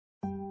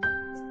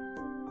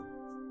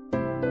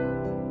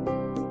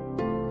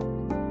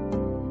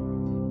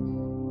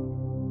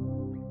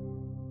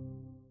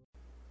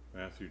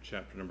Matthew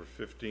chapter number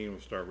 15. We'll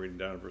start reading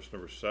down in verse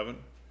number 7.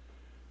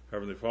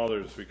 Heavenly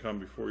Father, as we come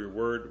before your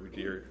word,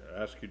 we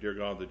ask you, dear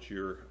God, that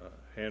your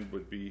hand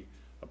would be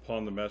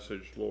upon the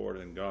message, Lord,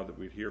 and God, that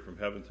we'd hear from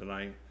heaven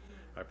tonight.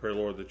 I pray,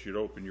 Lord, that you'd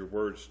open your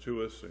words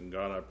to us, and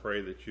God, I pray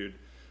that you'd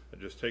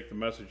just take the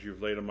message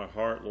you've laid on my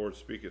heart, Lord,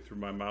 speak it through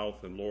my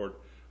mouth, and Lord,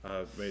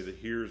 may the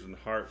ears and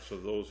hearts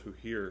of those who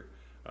hear,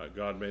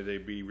 God, may they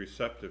be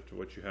receptive to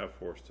what you have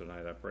for us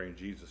tonight. I pray in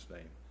Jesus'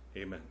 name.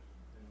 Amen.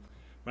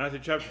 Matthew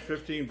chapter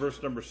 15,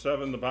 verse number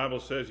 7, the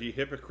Bible says, Ye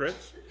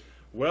hypocrites,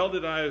 well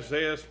did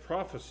Isaiah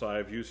prophesy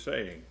of you,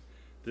 saying,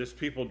 This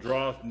people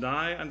draweth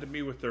nigh unto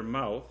me with their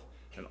mouth,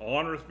 and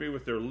honoreth me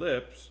with their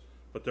lips,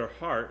 but their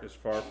heart is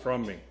far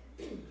from me.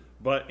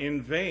 But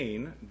in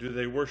vain do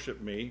they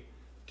worship me,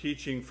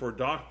 teaching for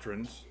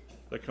doctrines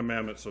the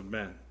commandments of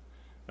men.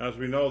 As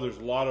we know, there's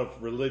a lot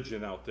of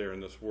religion out there in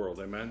this world,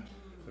 amen?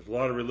 There's a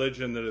lot of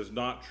religion that is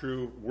not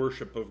true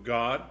worship of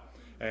God.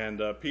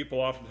 And people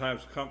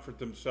oftentimes comfort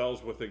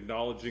themselves with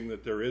acknowledging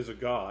that there is a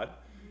God.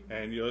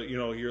 And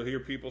you'll hear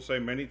people say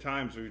many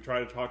times, if you try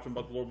to talk to them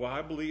about the Lord, well,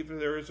 I believe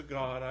there is a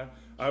God.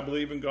 I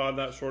believe in God, and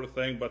that sort of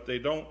thing. But they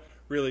don't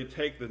really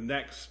take the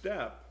next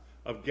step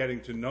of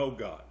getting to know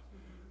God.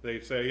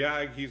 They say,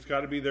 yeah, he's got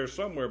to be there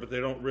somewhere, but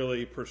they don't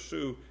really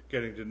pursue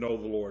getting to know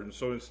the Lord. And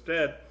so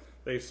instead,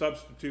 they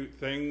substitute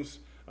things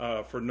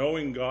for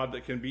knowing God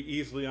that can be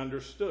easily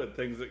understood,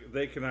 things that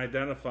they can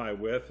identify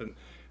with,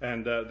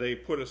 and they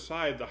put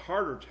aside the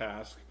harder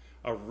task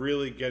of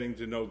really getting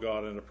to know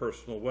God in a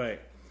personal way.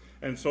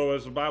 And so,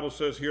 as the Bible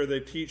says here, they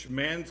teach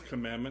man's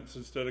commandments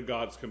instead of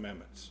God's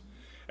commandments.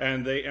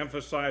 And they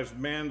emphasize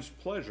man's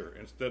pleasure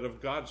instead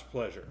of God's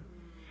pleasure.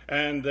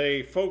 And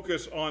they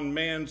focus on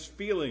man's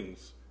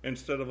feelings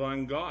instead of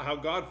on God, how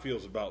God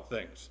feels about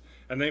things.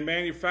 And they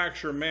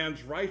manufacture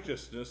man's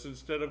righteousness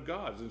instead of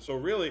God's. And so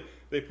really,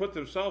 they put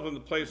themselves in the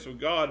place of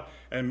God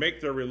and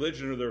make their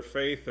religion or their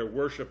faith, their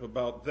worship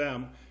about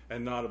them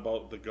and not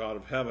about the God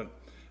of heaven.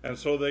 And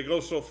so they go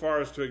so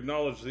far as to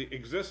acknowledge the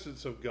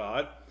existence of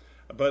God,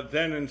 but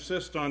then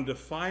insist on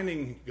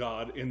defining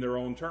God in their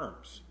own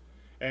terms.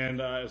 And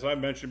as I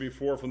mentioned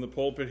before from the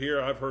pulpit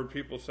here, I've heard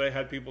people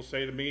had people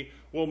say to me,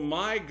 well,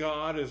 my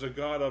God is a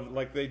God of,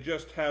 like they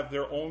just have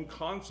their own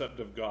concept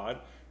of God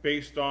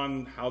based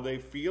on how they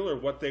feel or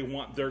what they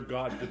want their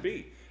God to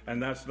be.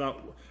 And that's not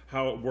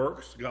how it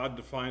works. God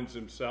defines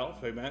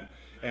himself, amen?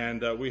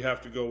 And we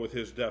have to go with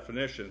his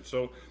definition.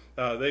 So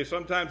they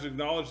sometimes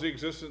acknowledge the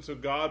existence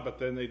of God, but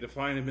then they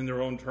define him in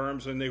their own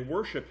terms and they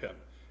worship him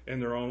in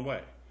their own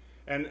way.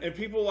 And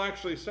people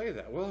actually say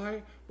that. Well,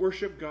 I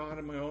worship God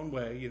in my own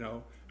way,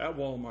 at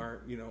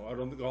Walmart, out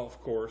on the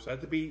golf course,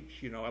 at the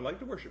beach. I like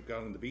to worship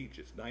God on the beach.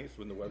 It's nice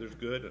when the weather's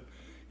good.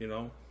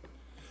 And,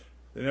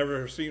 they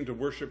never seem to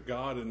worship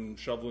God and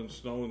shoveling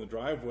snow in the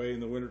driveway in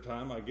the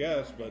wintertime, I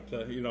guess. But,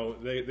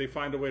 they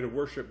find a way to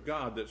worship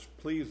God that's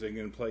pleasing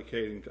and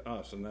placating to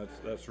us. And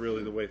that's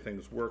really the way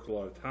things work a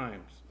lot of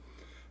times.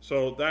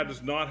 So that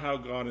is not how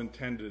God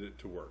intended it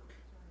to work.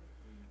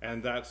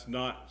 And that's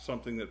not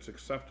something that's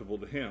acceptable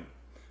to him.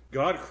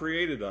 God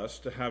created us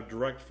to have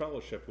direct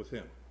fellowship with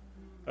him.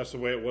 That's the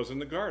way it was in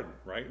the garden,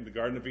 right? In the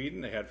Garden of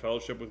Eden, they had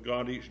fellowship with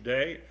God each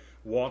day,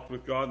 walked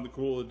with God in the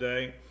cool of the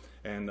day,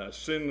 and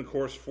sin, of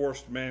course,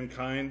 forced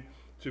mankind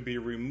to be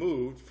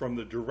removed from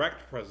the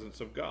direct presence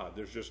of God.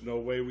 There's just no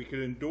way we could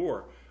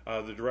endure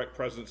the direct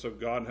presence of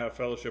God and have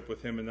fellowship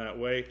with him in that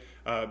way,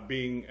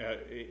 being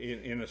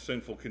in a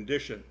sinful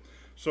condition.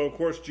 So, of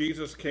course,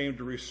 Jesus came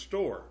to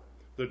restore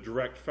the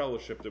direct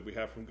fellowship that we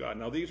have from God.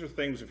 Now, these are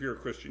things, if you're a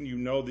Christian, you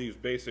know these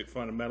basic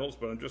fundamentals,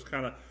 but I'm just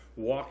kind of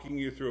walking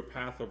you through a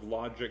path of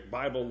logic,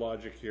 Bible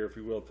logic here, if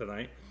you will,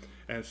 tonight.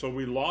 And so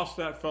we lost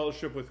that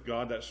fellowship with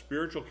God, that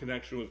spiritual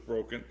connection was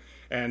broken,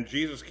 and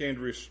Jesus came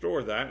to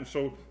restore that. And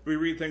so we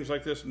read things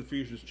like this in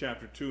Ephesians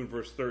chapter 2 and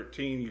verse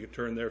 13. You can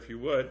turn there if you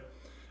would.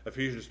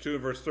 Ephesians 2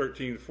 and verse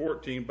 13 and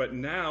 14. But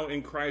now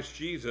in Christ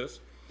Jesus,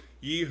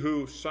 ye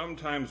who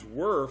sometimes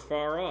were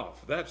far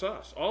off, that's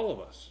us, all of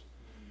us,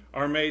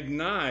 are made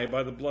nigh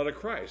by the blood of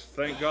Christ.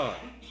 Thank God.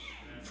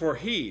 For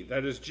he,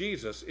 that is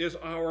Jesus, is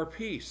our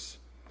peace,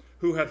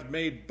 who hath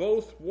made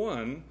both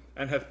one,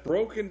 and hath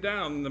broken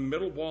down the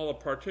middle wall of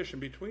partition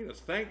between us.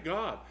 Thank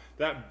God.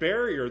 That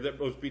barrier that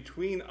was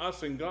between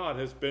us and God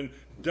has been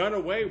done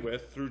away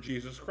with through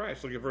Jesus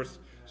Christ. Look at verse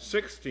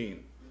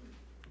 16.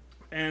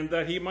 And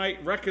that he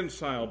might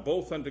reconcile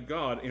both unto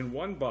God in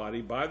one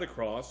body by the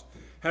cross,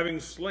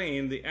 having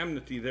slain the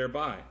enmity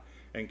thereby,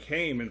 and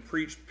came and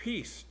preached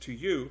peace to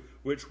you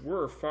which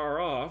were far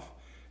off,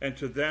 and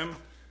to them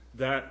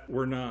that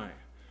were nigh.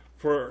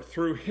 For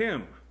through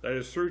him, that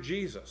is through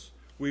Jesus,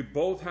 we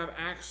both have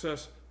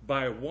access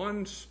by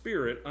one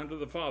Spirit unto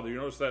the Father. You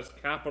notice that's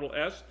capital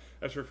S.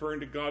 That's referring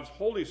to God's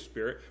Holy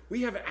Spirit.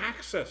 We have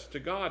access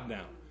to God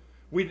now.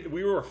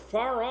 We were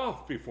far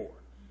off before.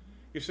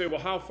 You say,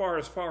 well, how far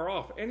is far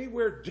off?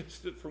 Anywhere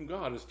distant from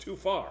God is too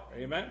far.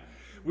 Amen?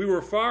 We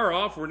were far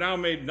off. We're now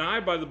made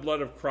nigh by the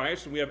blood of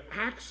Christ, and we have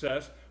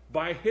access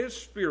by his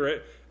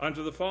Spirit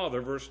unto the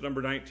Father. Verse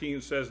number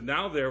 19 says,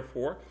 Now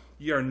therefore,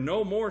 ye are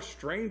no more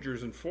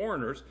strangers and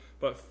foreigners,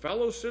 but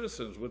fellow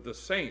citizens with the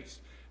saints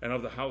and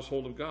of the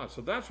household of God.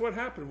 So that's what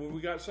happened when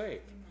we got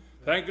saved.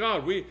 Thank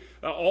God. We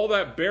all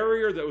that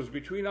barrier that was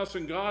between us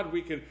and God,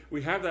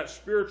 we have that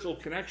spiritual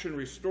connection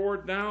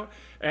restored now.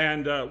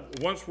 And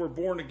once we're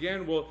born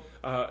again, we'll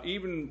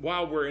even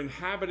while we're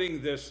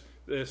inhabiting this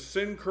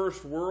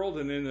sin-cursed world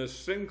and in this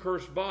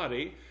sin-cursed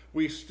body,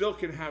 we still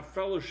can have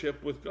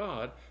fellowship with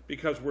God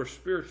because we're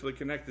spiritually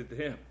connected to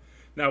Him.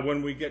 Now,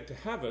 when we get to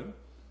heaven,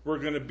 we're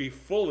going to be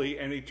fully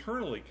and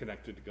eternally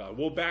connected to God.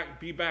 We'll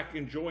be back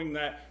enjoying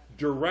that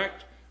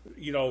direct,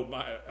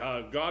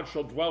 God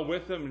shall dwell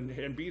with them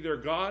and be their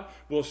God.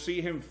 We'll see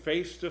Him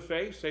face to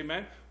face,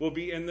 amen? We'll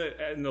be in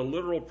the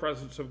literal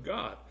presence of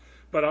God.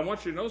 But I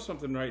want you to know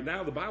something right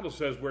now. The Bible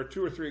says where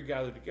 2 or 3 are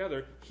gathered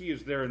together, He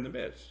is there in the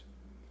midst.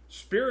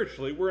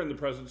 Spiritually, we're in the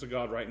presence of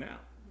God right now.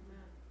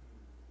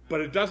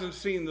 But it doesn't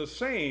seem the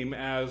same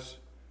as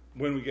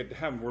when we get to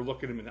heaven. We're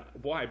looking at Him.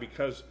 Why?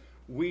 Because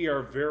we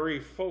are very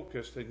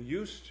focused and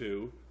used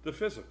to the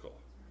physical.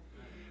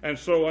 And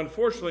so,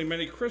 unfortunately,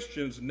 many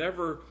Christians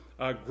never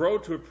grow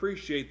to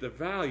appreciate the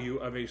value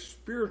of a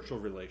spiritual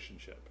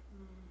relationship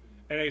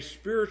and a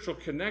spiritual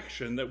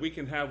connection that we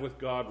can have with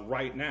God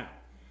right now.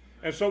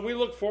 And so we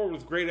look forward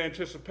with great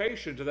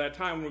anticipation to that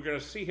time when we're going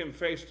to see Him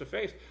face to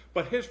face.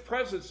 But His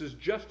presence is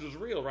just as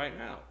real right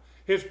now.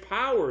 His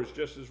power is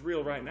just as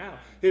real right now.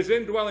 His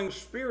indwelling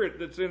spirit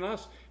that's in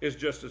us is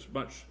just as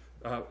much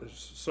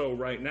so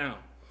right now.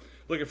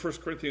 Look at 1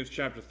 Corinthians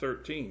chapter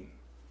 13.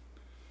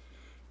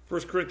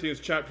 1 Corinthians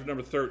chapter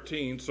number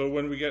 13. So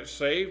when we get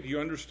saved, you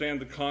understand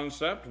the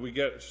concept. We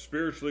get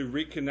spiritually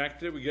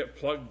reconnected. We get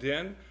plugged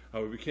in.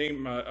 We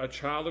became a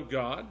child of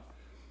God.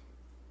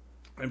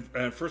 And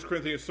 1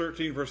 Corinthians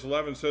 13 verse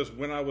 11 says,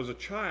 when I was a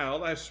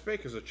child, I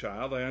spake as a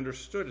child. I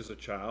understood as a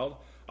child.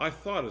 I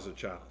thought as a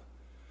child.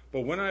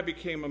 But when I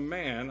became a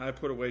man, I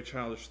put away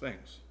childish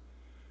things.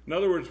 In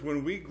other words,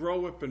 when we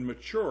grow up and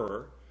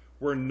mature,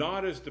 we're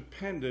not as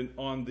dependent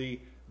on the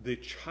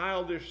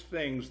childish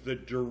things, the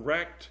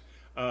direct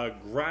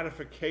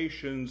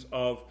gratifications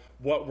of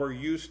what we're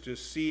used to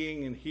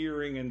seeing and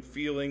hearing and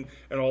feeling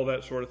and all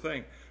that sort of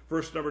thing.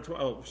 Verse number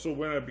 12, so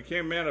when I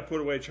became a man, I put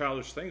away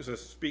childish things.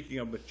 That's speaking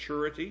of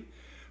maturity.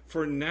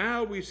 For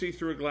now we see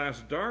through a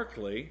glass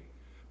darkly,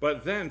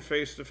 but then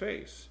face to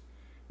face.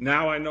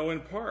 Now I know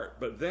in part,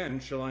 but then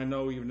shall I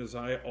know even as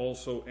I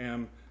also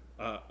am,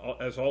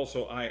 as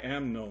also I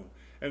am known.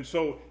 And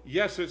so,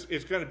 yes,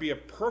 it's going to be a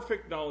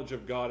perfect knowledge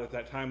of God at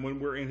that time when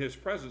we're in His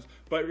presence.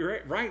 But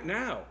right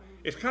now,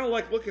 it's kind of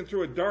like looking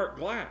through a dark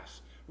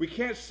glass. We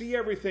can't see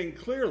everything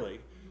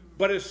clearly,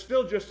 but it's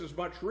still just as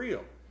much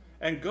real.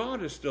 And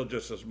God is still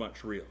just as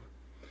much real.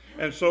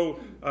 And so,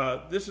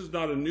 this is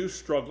not a new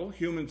struggle.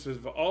 Humans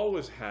have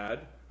always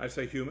had, I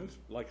say humans,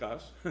 like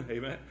us,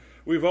 amen.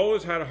 We've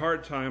always had a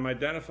hard time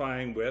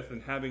identifying with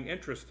and having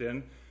interest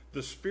in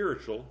the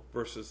spiritual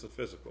versus the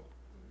physical.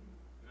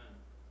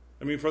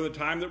 I mean, from the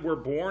time that we're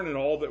born and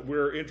all that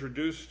we're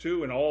introduced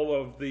to and all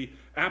of the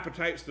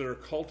appetites that are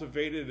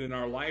cultivated in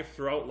our life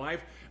throughout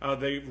life,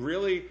 they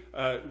really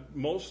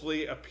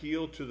mostly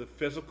appeal to the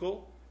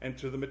physical and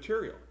to the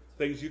material.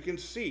 Things you can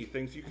see,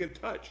 things you can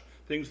touch,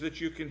 things that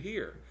you can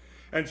hear.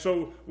 And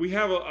so we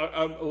have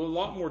a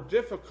lot more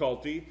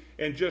difficulty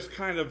in just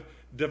kind of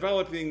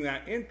developing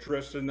that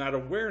interest and that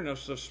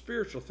awareness of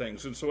spiritual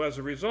things. And so as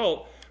a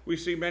result, we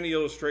see many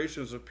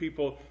illustrations of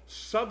people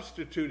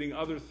substituting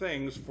other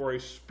things for a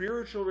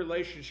spiritual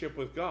relationship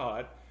with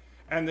God,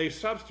 and they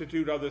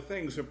substitute other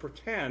things and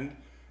pretend.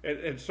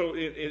 And so,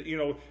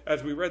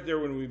 as we read there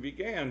when we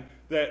began,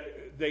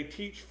 that they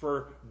teach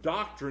for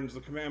doctrines the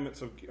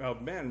commandments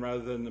of men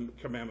rather than the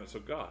commandments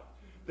of God.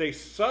 They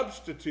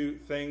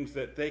substitute things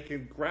that they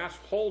can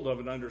grasp hold of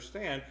and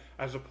understand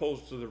as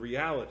opposed to the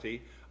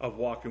reality of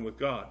walking with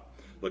God.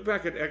 Look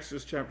back at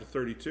Exodus chapter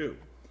 32.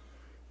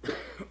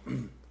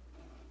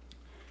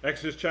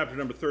 Exodus chapter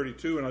number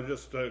 32, and I'll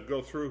just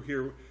go through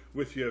here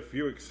with you a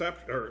few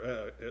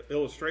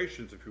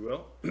illustrations, if you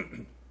will.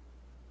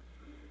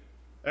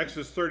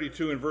 Exodus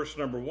 32 and verse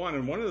number 1,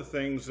 and one of the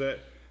things that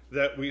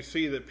we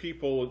see that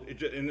people,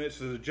 and this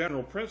is a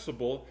general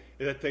principle,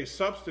 that they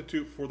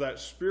substitute for that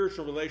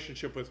spiritual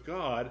relationship with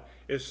God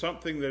is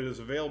something that is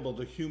available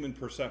to human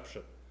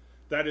perception.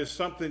 That is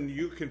something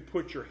you can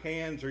put your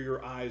hands or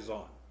your eyes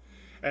on.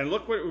 And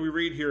look what we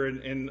read here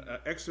in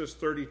Exodus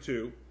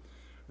 32,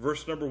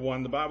 verse number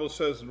 1. The Bible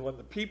says, and when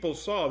the people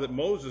saw that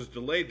Moses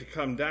delayed to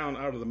come down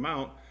out of the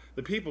mount,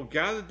 the people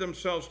gathered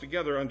themselves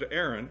together unto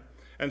Aaron,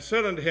 and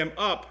said unto him,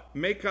 Up,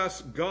 make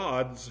us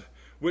gods,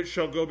 which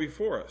shall go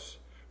before us.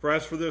 For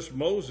as for this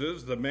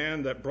Moses, the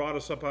man that brought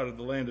us up out of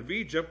the land of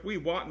Egypt, we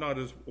wot not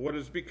what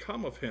is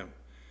become of him.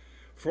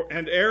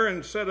 And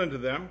Aaron said unto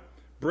them,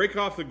 Break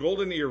off the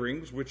golden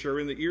earrings, which are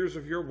in the ears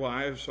of your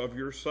wives, of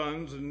your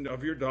sons, and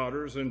of your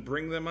daughters, and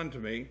bring them unto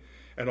me.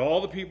 And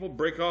all the people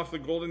brake off the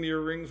golden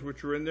earrings,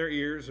 which were in their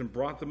ears, and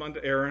brought them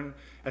unto Aaron.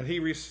 And he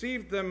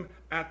received them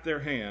at their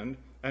hand,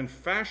 and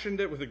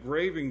fashioned it with a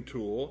graving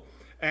tool.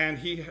 And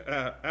he,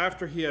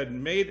 after he had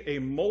made a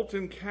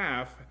molten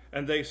calf,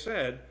 and they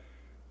said,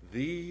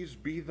 These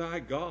be thy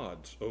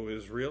gods, O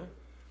Israel,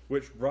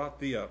 which brought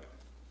thee up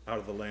out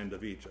of the land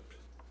of Egypt.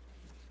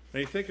 Now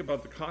you think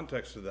about the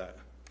context of that.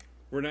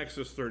 We're in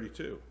Exodus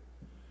 32.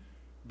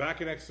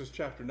 Back in Exodus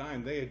chapter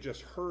 9, they had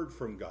just heard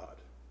from God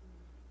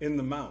in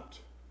the mount,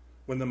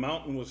 when the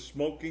mountain was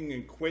smoking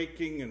and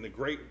quaking and the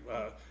great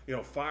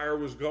fire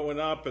was going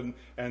up, and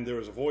there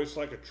was a voice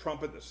like a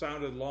trumpet that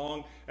sounded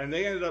long, and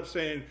they ended up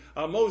saying,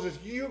 Moses,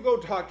 you go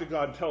talk to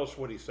God and tell us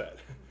what he said,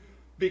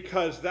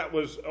 because that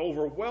was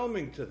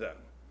overwhelming to them.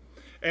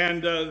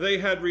 And they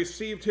had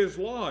received his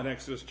law in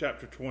Exodus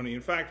chapter 20. In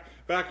fact,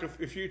 back a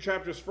few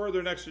chapters further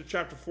in Exodus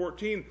chapter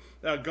 14,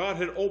 God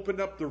had opened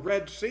up the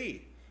Red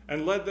Sea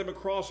and led them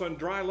across on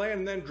dry land,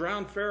 and then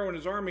drowned Pharaoh and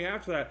his army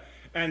after that.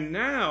 And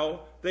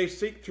now they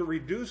seek to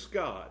reduce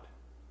God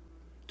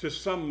to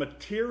some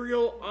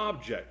material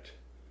object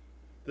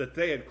that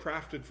they had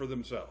crafted for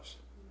themselves.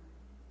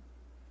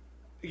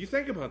 You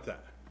think about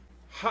that.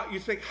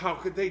 How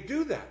could they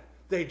do that?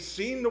 They'd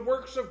seen the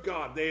works of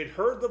God. They had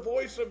heard the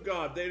voice of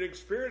God. They'd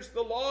experienced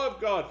the law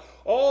of God.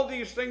 All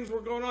these things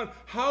were going on.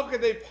 How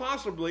could they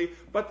possibly,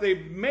 but they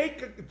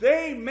make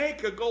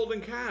a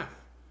golden calf.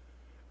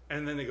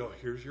 And then they go,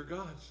 here's your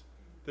gods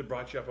that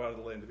brought you up out of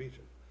the land of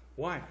Egypt.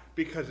 Why?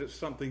 Because it's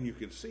something you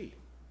can see.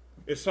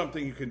 It's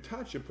something you can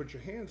touch and put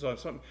your hands on.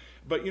 Something.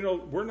 But,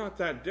 we're not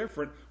that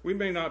different. We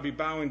may not be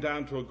bowing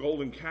down to a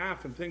golden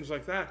calf and things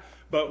like that,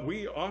 but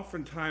we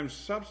oftentimes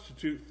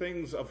substitute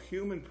things of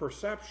human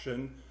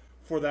perception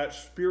for that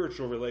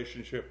spiritual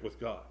relationship with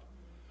God.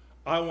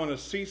 I want to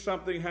see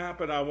something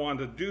happen. I want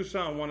to do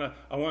something.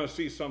 I want to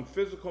see some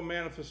physical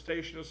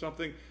manifestation of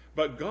something.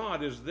 But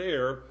God is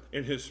there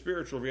in his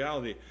spiritual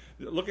reality.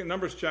 Look at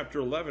Numbers chapter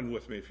 11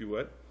 with me, if you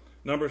would.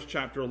 Numbers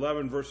chapter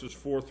 11, verses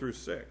 4 through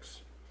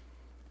 6.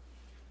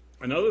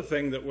 Another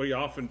thing that we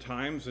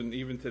oftentimes, and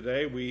even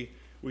today,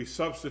 we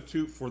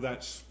substitute for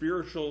that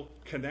spiritual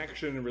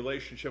connection and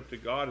relationship to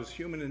God is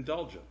human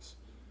indulgence.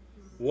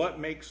 What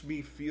makes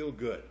me feel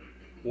good?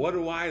 What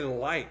do I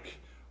like?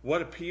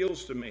 What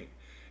appeals to me?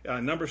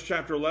 Numbers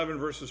chapter 11,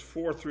 verses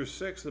 4 through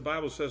 6, the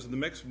Bible says, the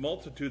mixed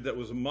multitude that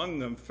was among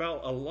them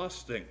fell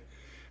a-lusting.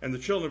 And the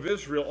children of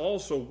Israel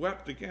also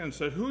wept again, and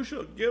said, who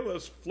shall give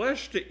us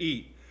flesh to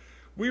eat?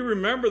 We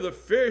remember the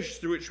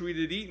fish which we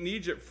did eat in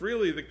Egypt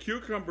freely, the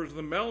cucumbers,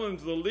 the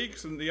melons, the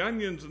leeks, and the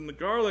onions, and the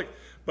garlic.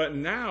 But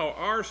now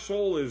our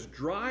soul is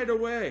dried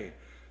away.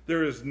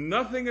 There is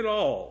nothing at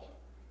all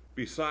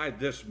beside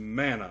this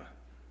manna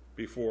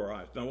before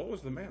our eyes. Now, what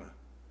was the manna?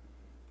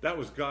 That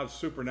was God's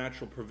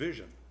supernatural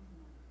provision.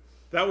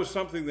 That was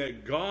something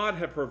that God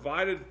had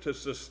provided to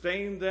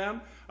sustain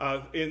them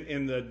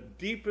in the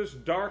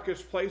deepest,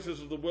 darkest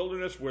places of the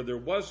wilderness where there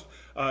was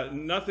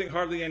nothing,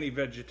 hardly any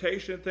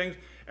vegetation and things.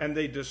 And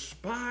they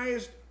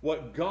despised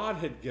what God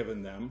had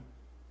given them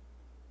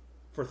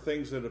for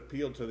things that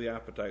appealed to the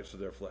appetites of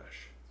their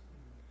flesh.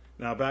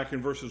 Now, back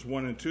in verses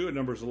 1 and 2 in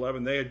Numbers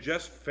 11, they had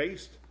just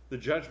faced the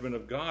judgment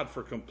of God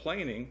for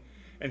complaining.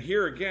 And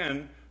here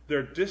again,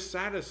 they're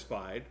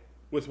dissatisfied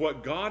with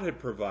what God had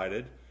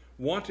provided,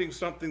 wanting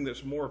something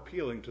that's more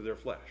appealing to their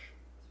flesh.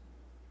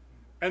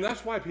 And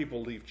that's why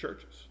people leave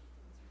churches.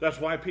 That's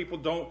why people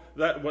don't,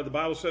 what the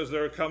Bible says,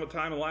 there will come a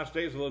time in the last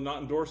days they'll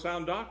not endure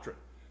sound doctrine.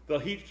 They'll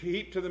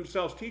heap to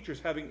themselves teachers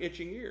having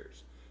itching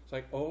ears. It's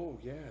like, oh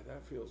yeah,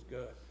 that feels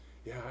good.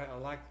 Yeah,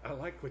 I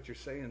like what you're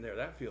saying there.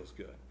 That feels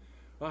good.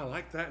 Well, I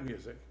like that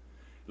music.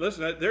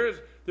 Listen,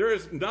 there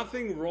is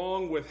nothing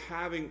wrong with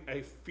having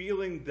a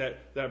feeling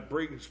that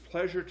brings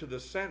pleasure to the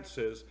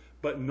senses,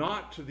 but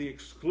not to the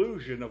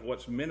exclusion of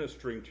what's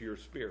ministering to your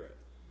spirit.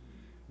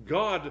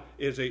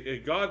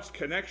 God's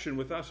connection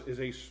with us is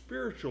a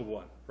spiritual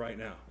one right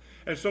now.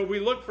 And so we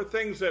look for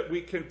things that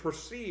we can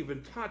perceive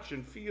and touch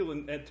and feel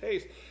and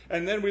taste.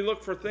 And then we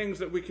look for things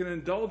that we can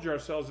indulge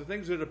ourselves in,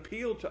 things that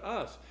appeal to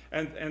us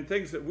and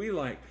things that we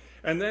like.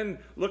 And then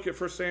look at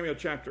 1 Samuel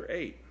chapter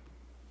 8.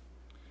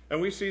 And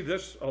we see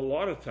this a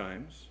lot of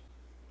times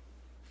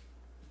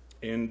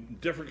in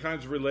different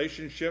kinds of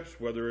relationships,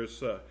 whether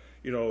it's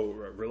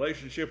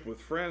relationship with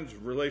friends,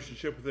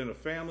 relationship within a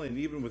family, and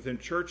even within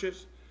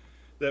churches,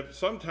 that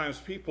sometimes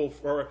people,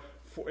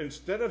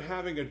 instead of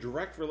having a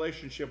direct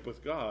relationship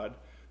with God,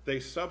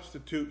 they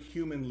substitute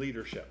human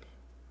leadership.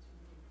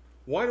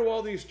 Why do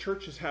all these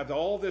churches have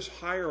all this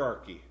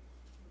hierarchy,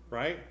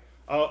 right?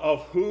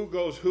 Of who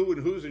goes who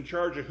and who's in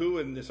charge of who,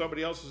 and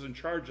somebody else is in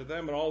charge of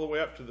them, and all the way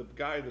up to the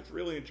guy that's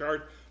really in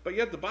charge. But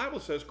yet the Bible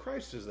says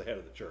Christ is the head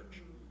of the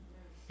church.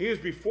 He is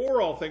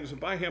before all things,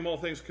 and by him all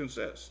things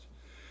consist.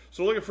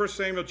 So look at 1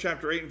 Samuel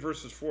chapter 8 and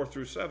verses 4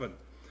 through 7.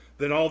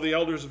 Then all the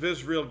elders of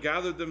Israel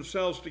gathered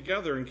themselves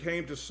together and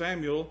came to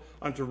Samuel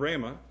unto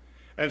Ramah,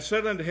 and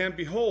said unto him,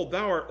 Behold,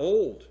 thou art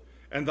old,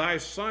 and thy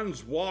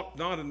sons walk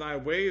not in thy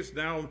ways.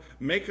 Now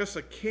make us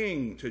a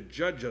king to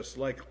judge us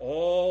like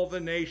all the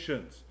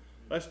nations.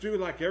 Let's do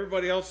like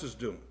everybody else is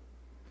doing.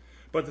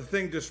 But the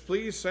thing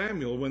displeased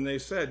Samuel when they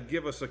said,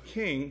 Give us a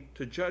king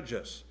to judge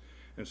us.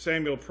 And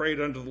Samuel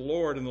prayed unto the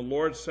Lord, and the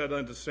Lord said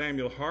unto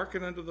Samuel,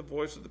 Hearken unto the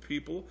voice of the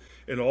people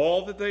in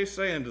all that they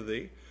say unto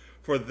thee,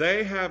 for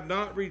they have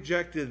not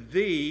rejected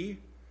thee,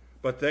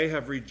 but they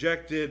have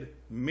rejected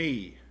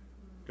me,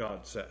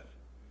 God said,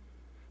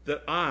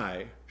 that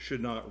I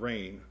should not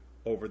reign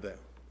over them.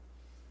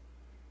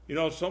 You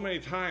know, so many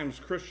times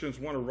Christians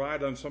want to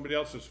ride on somebody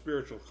else's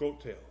spiritual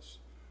coattails.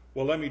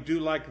 Well, let me do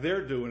like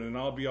they're doing and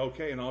I'll be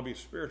okay and I'll be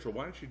spiritual.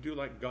 Why don't you do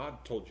like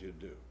God told you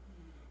to do?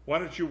 Why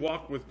don't you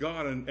walk with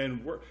God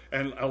and work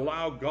and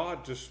allow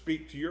God to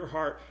speak to your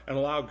heart and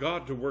allow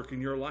God to work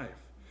in your life?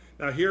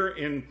 Now here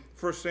in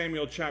 1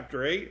 Samuel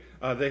chapter 8,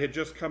 they had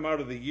just come out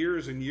of the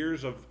years and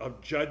years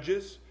of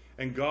judges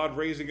and God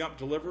raising up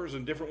deliverers,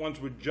 and different ones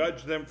would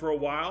judge them for a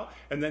while,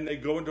 and then they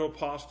go into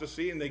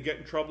apostasy and they get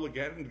in trouble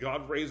again, and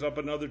God raise up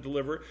another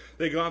deliverer.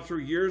 They'd gone through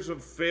years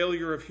of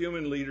failure of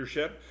human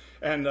leadership,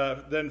 and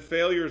then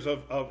failures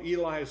of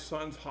Eli's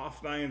sons,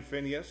 Hophni and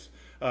Phinehas.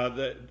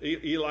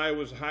 Eli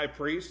was high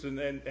priest,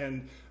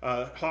 and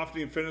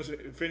Hophni and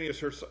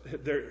Phinehas,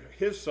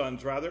 his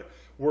sons rather,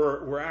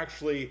 were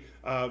actually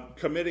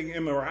committing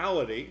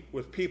immorality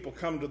with people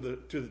come to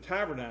the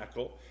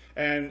tabernacle,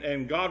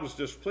 and God was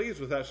displeased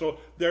with that. So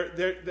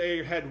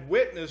they had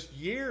witnessed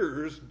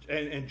years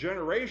and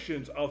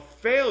generations of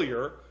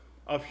failure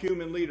of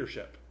human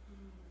leadership.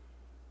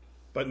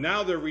 But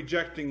now they're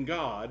rejecting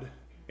God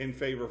in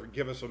favor of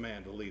give us a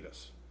man to lead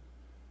us.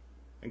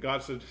 And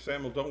God said,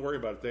 Samuel, don't worry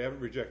about it. They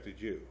haven't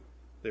rejected you.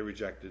 They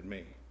rejected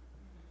me.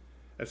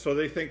 And so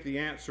they think the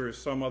answer is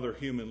some other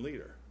human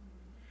leader.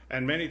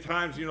 And many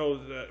times, you know,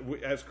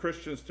 as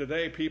Christians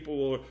today,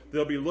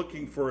 they'll be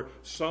looking for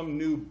some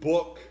new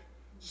book,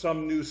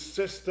 some new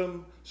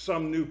system,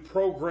 some new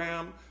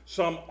program,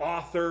 some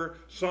author,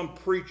 some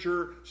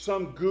preacher,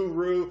 some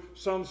guru,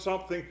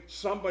 something,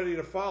 somebody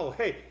to follow.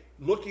 Hey,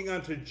 looking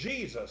unto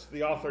Jesus,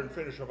 the author and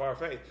finisher of our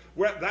faith.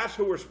 That's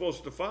who we're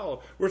supposed to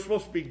follow. We're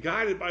supposed to be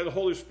guided by the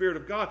Holy Spirit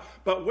of God.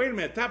 But wait a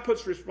minute, that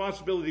puts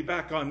responsibility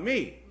back on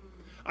me.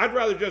 I'd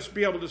rather just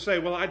be able to say,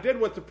 well, I did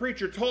what the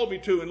preacher told me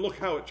to, and look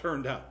how it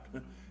turned out.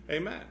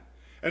 Amen.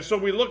 And so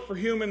we look for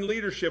human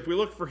leadership. We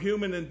look for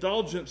human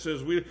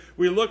indulgences.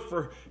 We look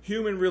for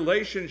human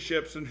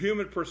relationships and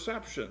human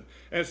perception.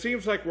 And it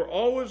seems like we're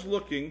always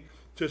looking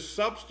to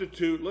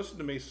substitute, listen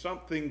to me,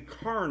 something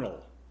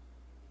carnal.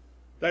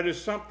 That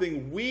is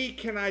something we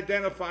can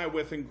identify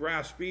with and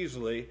grasp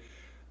easily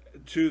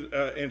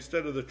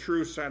instead of the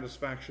true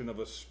satisfaction of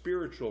a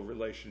spiritual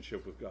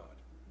relationship with God.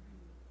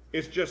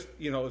 It's just,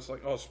 you know, it's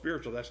like, oh,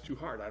 spiritual, that's too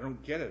hard. I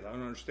don't get it. I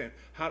don't understand.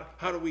 How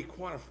do we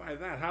quantify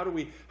that? How do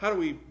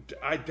we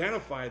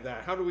identify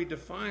that? How do we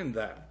define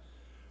that?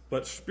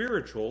 But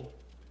spiritual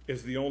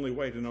is the only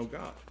way to know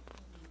God.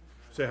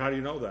 Say, how do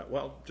you know that?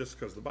 Well, just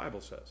because the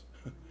Bible says.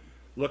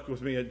 Look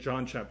with me at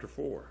John chapter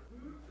 4.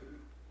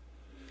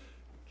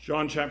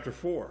 John chapter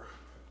 4.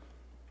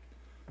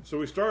 So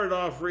we started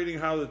off reading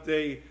how that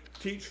they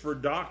teach for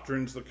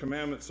doctrines the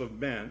commandments of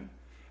men.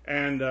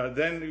 And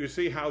then you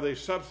see how they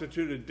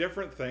substituted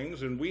different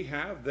things, and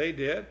they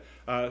did,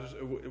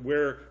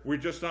 where we're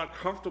just not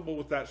comfortable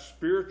with that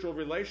spiritual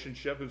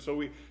relationship, and so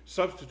we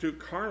substitute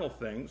carnal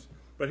things.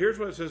 But here's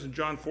what it says in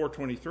John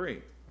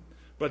 4:23.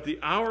 But the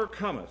hour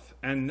cometh,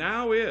 and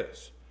now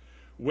is,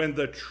 when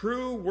the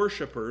true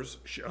worshipers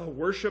shall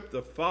worship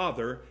the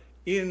Father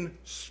in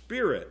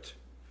spirit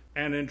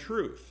and in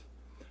truth.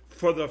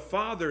 For the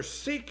Father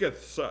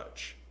seeketh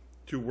such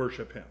to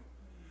worship him.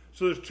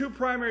 So there's two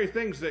primary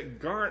things that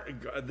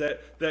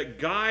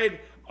guide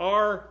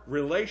our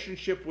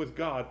relationship with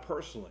God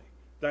personally.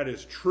 That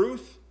is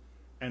truth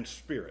and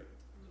spirit.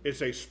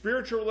 It's a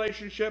spiritual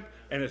relationship,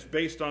 and it's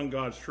based on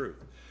God's truth.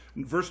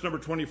 In verse number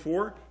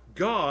 24,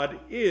 God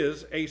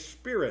is a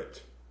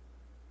spirit.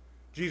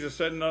 Jesus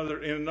said in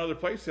another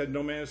place, said,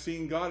 no man has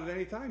seen God at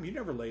any time. You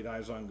never laid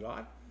eyes on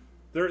God.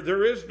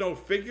 There is no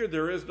figure,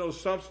 there is no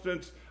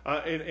substance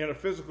in a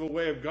physical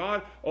way of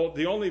God. Oh,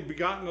 the only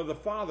begotten of the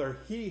Father,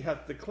 he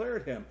hath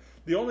declared him.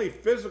 The only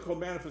physical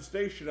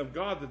manifestation of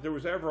God that there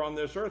was ever on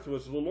this earth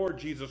was the Lord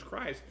Jesus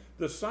Christ,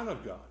 the Son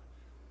of God.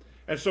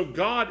 And so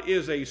God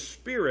is a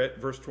spirit,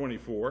 verse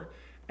 24,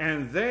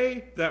 and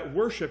they that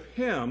worship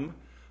him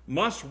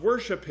must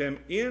worship him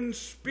in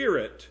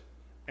spirit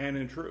and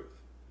in truth.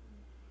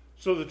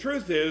 So the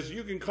truth is,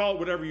 you can call it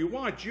whatever you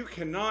want. You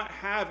cannot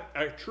have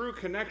a true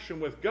connection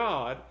with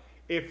God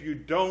if you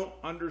don't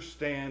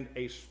understand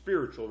a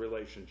spiritual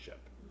relationship.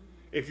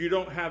 If you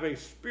don't have a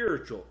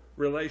spiritual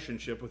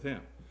relationship with him.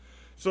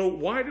 So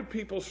why do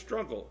people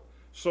struggle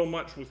so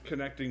much with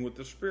connecting with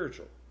the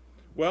spiritual?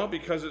 Well,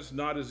 because it's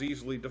not as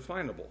easily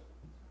definable.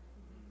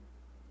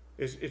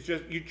 It's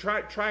just, you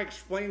try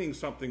explaining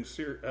something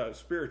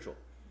spiritual.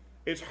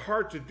 It's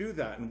hard to do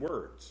that in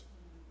words.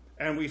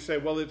 And we say,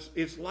 well,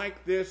 it's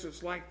like this,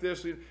 it's like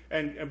this.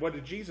 And what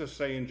did Jesus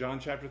say in John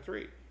chapter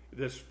 3?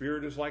 The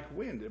Spirit is like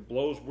wind. It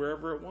blows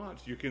wherever it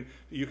wants. You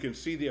can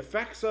see the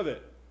effects of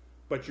it,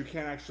 but you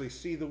can't actually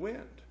see the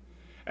wind.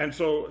 And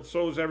so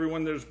is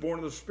everyone that is born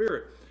of the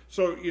Spirit.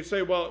 So you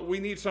say, well, we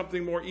need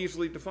something more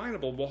easily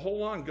definable. Well,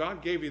 hold on.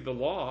 God gave you the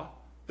law.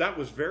 That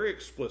was very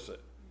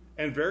explicit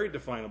and very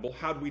definable.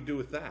 How do we do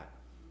with that?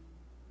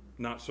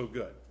 Not so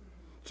good.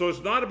 So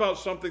it's not about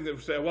something that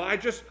we say, well,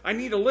 I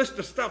need a list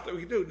of stuff that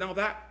we can do. No,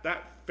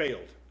 that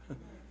failed.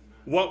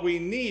 What we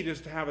need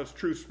is to have a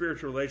true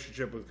spiritual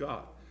relationship with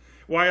God.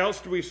 Why else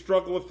do we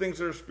struggle with things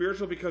that are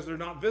spiritual? Because they're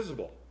not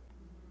visible.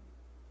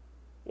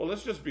 Well,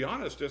 let's just be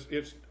honest.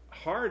 It's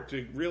hard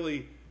to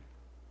really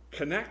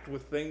connect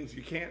with things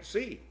you can't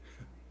see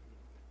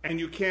and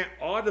you can't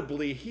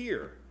audibly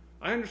hear.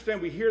 I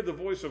understand we hear the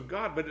voice of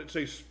God, but it's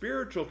a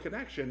spiritual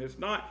connection. It's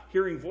not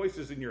hearing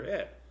voices in your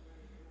head.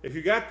 If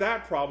you got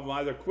that problem,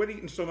 either quit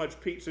eating so much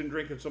pizza and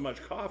drinking so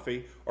much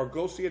coffee, or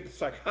go see a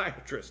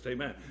psychiatrist.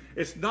 Amen.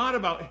 It's not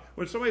about,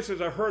 when somebody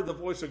says, I heard the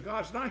voice of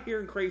God, it's not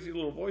hearing crazy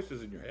little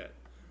voices in your head.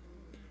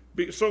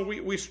 So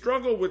we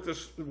struggle with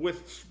this,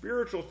 with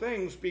spiritual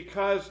things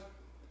because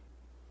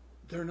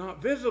they're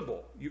not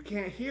visible. You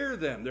can't hear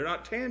them. They're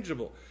not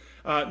tangible.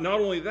 Not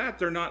only that,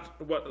 they're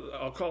not, what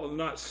I'll call it,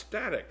 not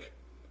static.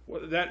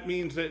 That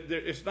means that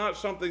it's not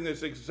something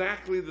that's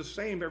exactly the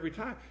same every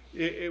time.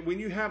 When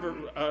you have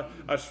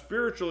a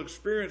spiritual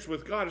experience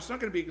with God, it's not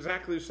going to be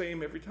exactly the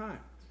same every time.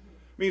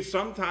 I mean,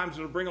 sometimes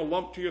it'll bring a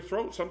lump to your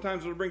throat.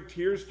 Sometimes it'll bring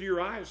tears to your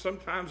eyes.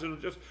 Sometimes it'll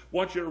just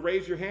want you to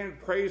raise your hand,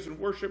 praise and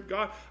worship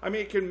God. I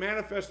mean, it can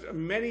manifest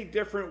in many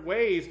different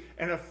ways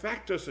and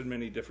affect us in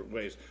many different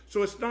ways.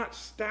 So it's not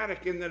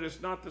static in that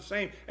it's not the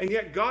same. And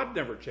yet God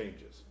never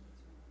changes.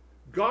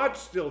 God's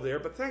still there,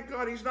 but thank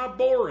God he's not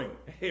boring.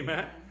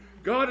 Amen.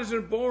 God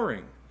isn't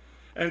boring.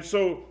 And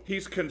so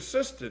he's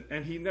consistent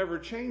and he never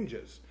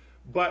changes.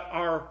 But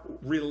our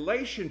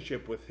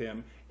relationship with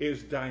him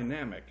is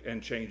dynamic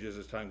and changes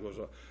as time goes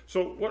on.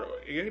 So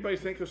anybody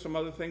think of some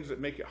other things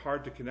that make it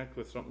hard to connect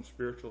with something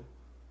spiritual?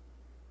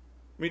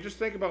 I mean, just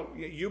think about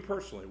you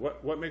personally.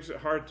 What makes it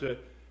hard to,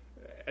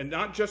 and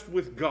not just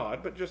with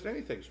God, but just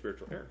anything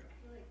spiritual? Erica.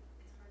 I feel like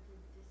it's hard to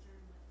discern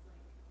what's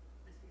like the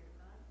Spirit of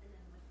God and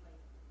then what's like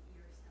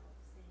yourself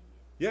saying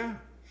it. Yeah,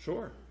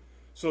 sure.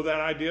 So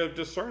that idea of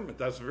discernment,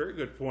 that's a very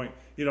good point.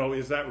 You know,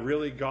 is that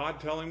really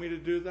God telling me to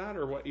do that?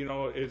 Or what, you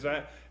know, is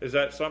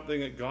that something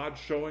that God's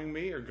showing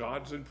me or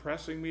God's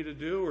impressing me to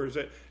do? Or is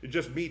it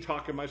just me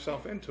talking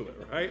myself into it,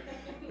 right?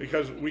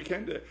 Because we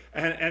can do,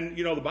 and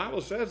you know, the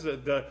Bible says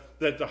that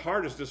the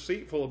heart is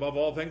deceitful above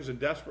all things and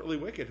desperately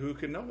wicked. Who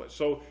can know it?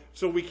 So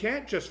we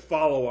can't just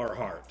follow our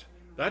heart.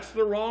 That's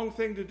the wrong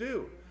thing to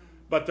do.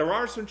 But there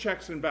are some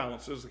checks and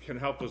balances that can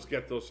help us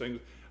get those things.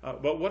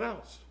 But what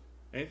else?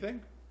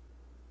 Anything?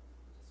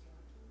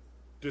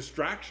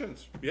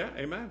 Distractions. Yeah,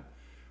 amen.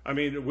 I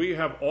mean, we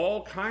have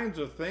all kinds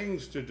of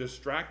things to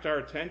distract our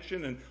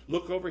attention and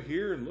look over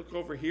here and look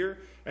over here.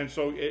 And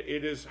so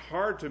it is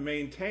hard to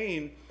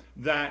maintain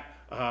that.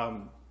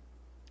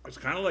 It's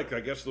kind of like, I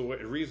guess, the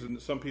reason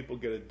that some people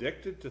get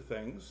addicted to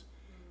things,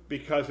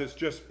 because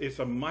it's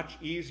a much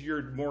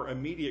easier, more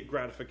immediate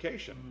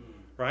gratification,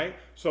 right?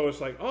 So it's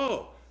like,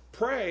 oh,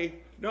 pray.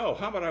 No,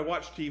 how about I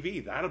watch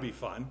TV? That'll be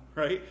fun,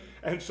 right?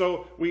 And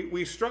so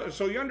we struggle.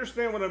 So you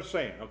understand what I'm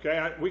saying,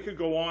 okay? We could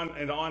go on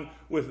and on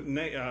with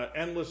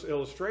endless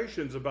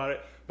illustrations about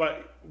it,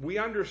 but we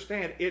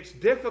understand it's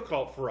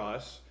difficult for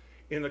us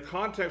in the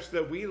context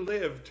that we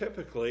live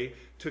typically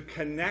to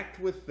connect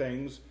with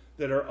things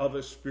that are of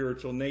a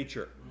spiritual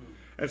nature.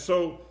 And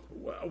so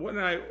when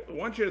I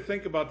want you to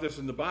think about this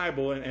in the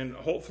Bible, and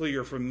hopefully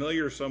you're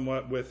familiar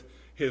somewhat with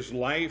his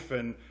life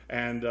and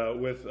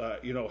with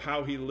you know,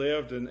 how he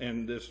lived,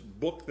 and this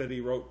book that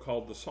he wrote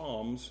called the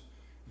Psalms.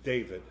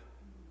 David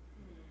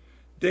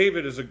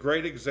is a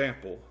great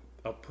example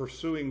of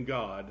pursuing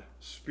God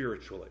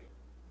spiritually.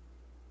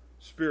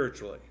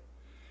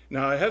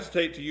 Now, I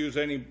hesitate to use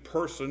any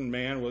person,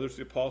 man, whether it's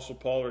the Apostle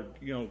Paul or,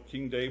 you know,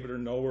 King David or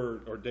Noah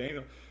or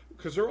Daniel,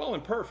 because they're all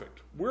imperfect.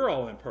 We're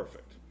all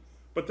imperfect.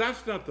 But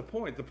that's not the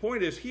point. The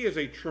point is he is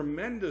a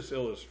tremendous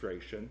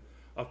illustration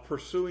of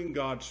pursuing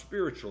God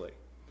spiritually.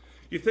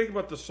 You think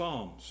about the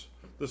Psalms.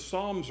 The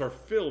Psalms are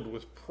filled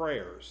with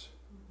prayers.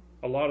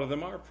 A lot of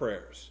them are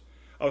prayers.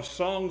 Of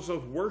songs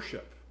of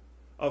worship,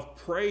 of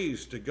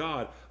praise to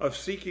God, of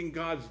seeking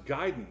God's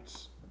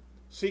guidance,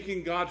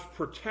 seeking God's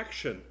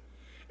protection,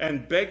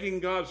 and begging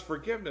God's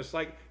forgiveness.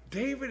 Like,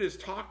 David is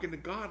talking to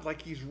God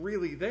like he's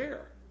really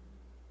there.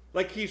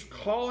 Like he's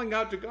calling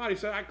out to God. He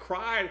said, I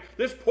cried.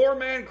 This poor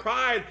man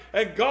cried,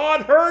 and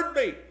God heard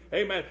me.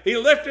 Amen. He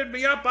lifted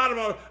me up out of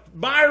a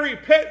miry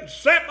pit and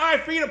set my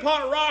feet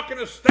upon a rock and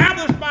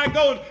established my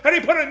goals. And he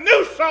put a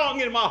new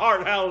song in my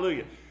heart.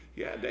 Hallelujah.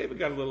 Yeah, David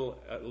got a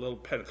little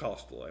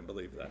Pentecostal, I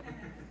believe that.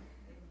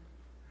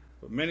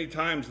 But many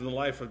times in the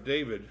life of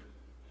David,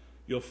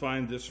 you'll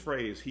find this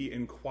phrase, he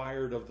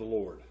inquired of the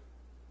Lord.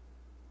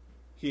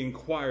 He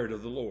inquired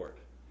of the Lord.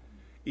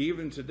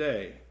 Even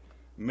today,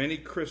 many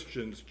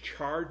Christians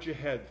charge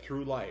ahead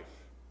through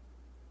life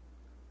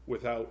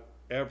without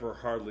ever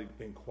hardly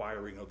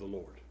inquiring of the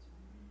Lord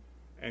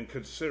and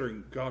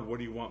considering, God, what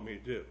do you want me to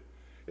do?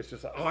 It's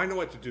just like, oh, I know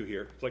what to do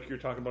here. It's like you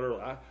were talking about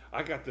earlier.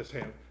 I got this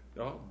hand.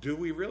 No, do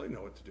we really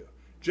know what to do?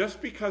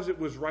 Just because it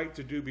was right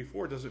to do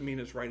before doesn't mean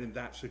it's right in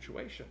that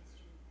situation.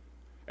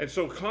 And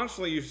so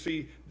constantly you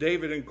see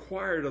David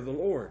inquired of the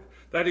Lord.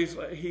 That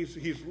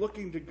he's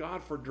looking to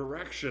God for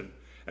direction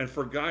and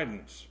for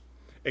guidance.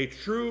 A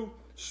true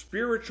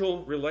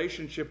spiritual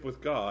relationship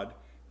with God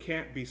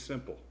can't be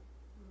simple.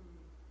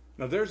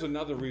 Now, there's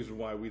another reason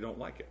why we don't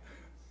like it.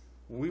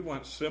 We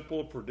want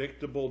simple,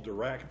 predictable,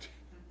 direct,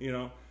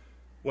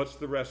 what's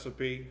the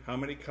recipe? How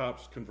many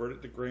cups? Convert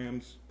it to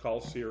grams.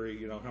 Call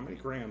Siri, how many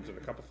grams in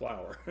a cup of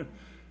flour?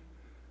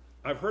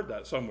 I've heard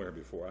that somewhere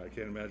before. I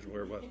can't imagine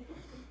where it was.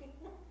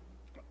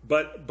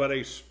 But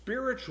a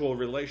spiritual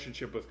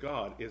relationship with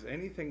God is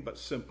anything but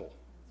simple.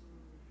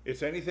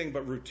 It's anything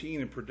but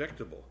routine and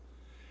predictable.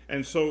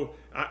 And so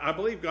I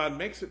believe God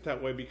makes it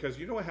that way because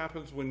you know what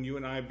happens when you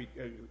and I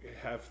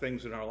have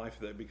things in our life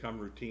that become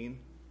routine?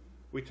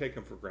 We take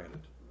them for granted.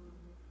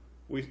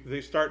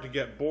 They start to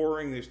get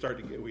boring.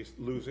 We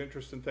lose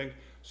interest in things.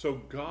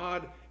 So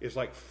God is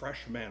like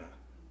fresh manna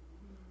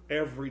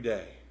every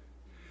day.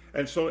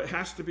 And so it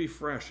has to be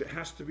fresh. It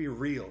has to be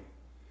real.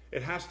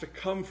 It has to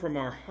come from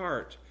our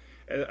heart,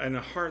 and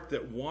a heart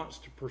that wants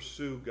to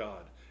pursue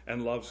God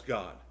and loves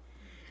God.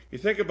 You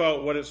think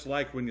about what it's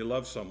like when you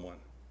love someone.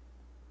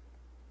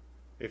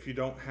 If you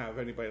don't have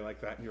anybody like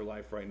that in your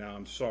life right now,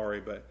 I'm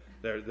sorry, but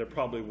there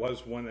probably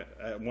was one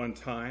at one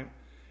time,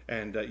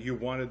 and you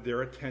wanted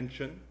their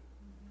attention.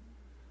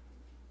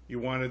 You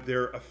wanted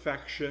their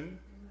affection.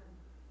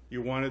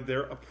 You wanted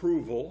their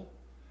approval.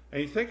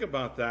 And you think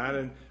about that,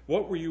 and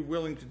what were you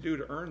willing to do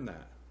to earn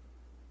that?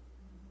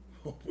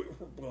 We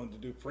were willing to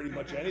do pretty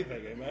much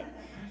anything, amen?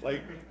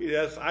 Like,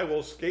 yes, I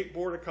will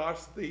skateboard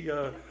across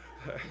the,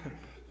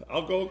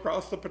 I'll go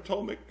across the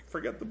Potomac,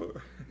 forget the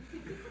book.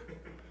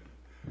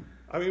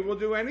 I mean, we'll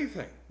do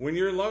anything. When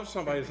you love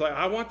somebody, it's like,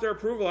 I want their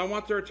approval, I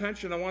want their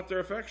attention, I want their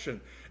affection.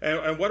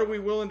 And what are we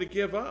willing to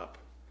give up?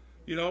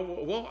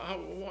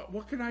 Well,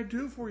 what can I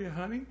do for you,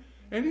 honey?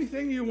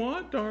 Anything you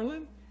want,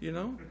 darling,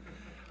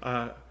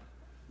 Now,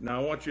 I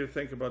want you to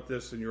think about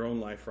this in your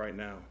own life right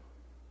now.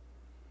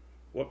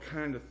 What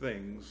kind of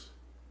things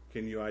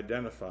can you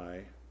identify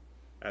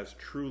as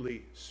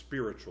truly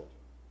spiritual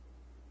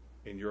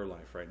in your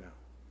life right now?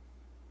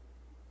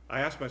 I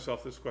asked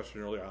myself this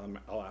question earlier.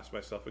 I'll ask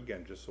myself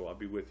again, just so I'll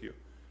be with you.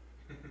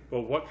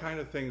 But what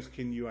kind of things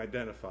can you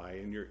identify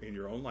in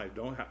your own life?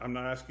 I'm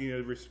not asking you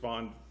to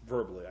respond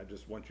verbally. I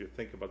just want you to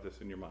think about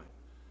this in your mind.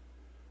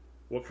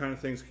 What kind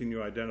of things can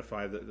you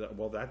identify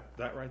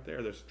that right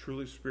there, that's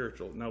truly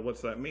spiritual? Now,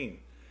 what's that mean?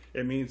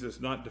 It means it's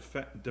not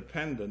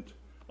dependent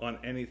on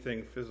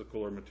anything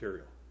physical or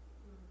material.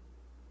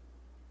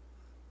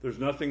 There's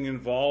nothing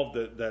involved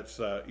that's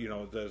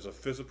there's a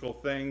physical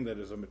thing, that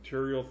is a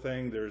material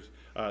thing.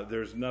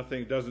 There's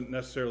nothing, doesn't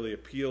necessarily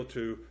appeal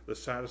to the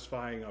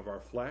satisfying of our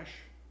flesh.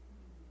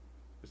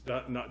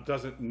 It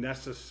doesn't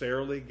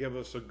necessarily give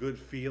us a good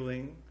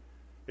feeling.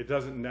 It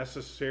doesn't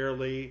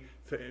necessarily,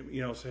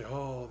 say,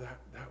 oh, that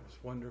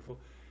was wonderful.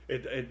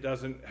 It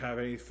doesn't have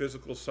any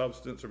physical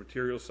substance or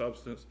material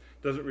substance.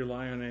 It doesn't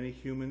rely on any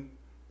human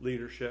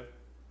leadership.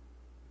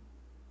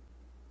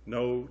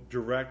 No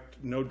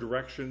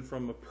direction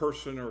from a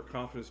person or a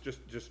confidence,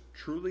 just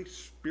truly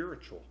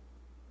spiritual.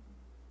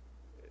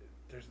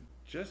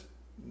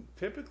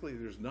 Typically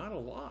there's not a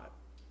lot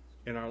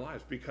in our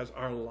lives because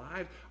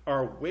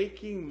our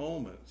waking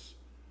moments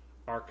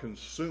are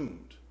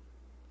consumed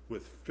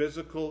with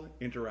physical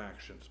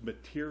interactions,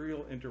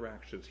 material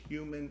interactions,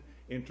 human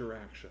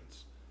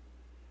interactions.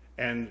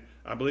 And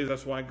I believe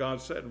that's why God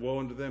said, woe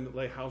unto them that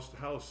lay house to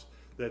house,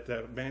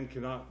 that man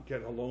cannot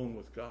get alone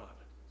with God.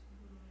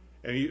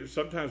 And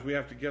sometimes we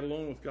have to get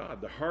alone with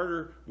God. The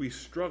harder we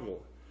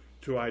struggle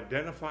to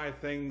identify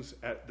things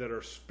that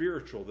are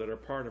spiritual, that are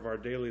part of our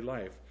daily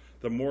life,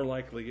 the more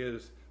likely it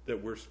is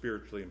that we're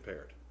spiritually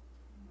impaired.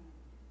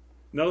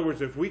 In other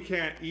words, if we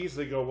can't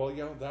easily go, well,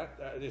 that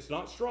it's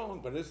not strong,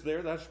 but it's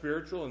there, that's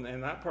spiritual,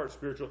 and that part's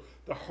spiritual,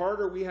 the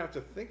harder we have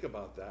to think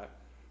about that,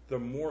 the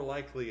more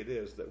likely it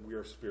is that we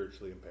are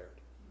spiritually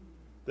impaired,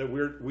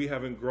 that we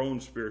haven't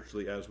grown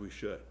spiritually as we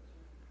should.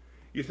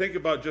 You think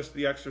about just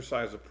the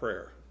exercise of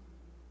prayer.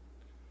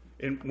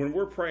 And when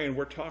we're praying,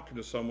 we're talking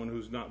to someone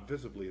who's not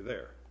visibly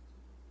there.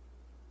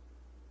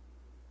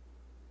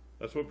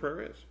 That's what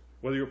prayer is.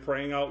 Whether you're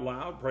praying out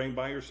loud, praying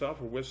by yourself,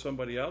 or with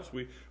somebody else,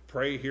 we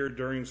pray here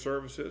during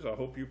services. I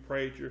hope you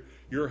pray at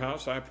your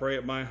house. I pray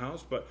at my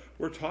house. But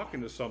we're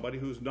talking to somebody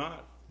who's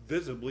not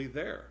visibly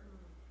there.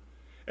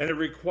 And it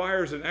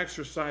requires an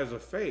exercise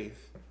of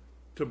faith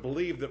to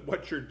believe that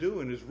what you're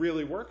doing is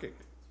really working.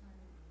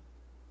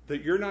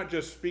 That you're not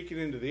just speaking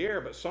into the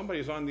air, but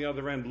somebody's on the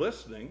other end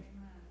listening,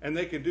 and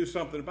they can do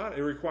something about it.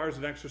 It requires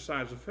an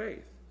exercise of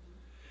faith.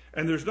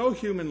 And there's no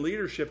human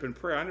leadership in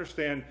prayer. I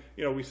understand,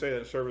 we say that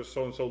in service,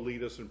 so-and-so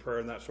lead us in prayer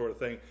and that sort of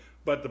thing.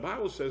 But the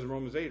Bible says in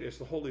Romans 8, it's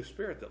the Holy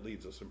Spirit that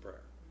leads us in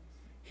prayer.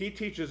 He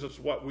teaches us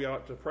what we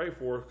ought to pray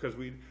for because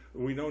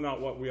we know not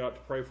what we ought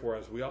to pray for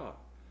as we ought.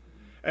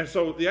 And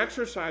so the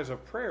exercise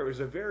of prayer is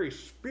a very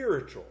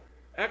spiritual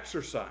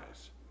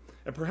exercise.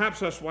 And perhaps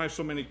that's why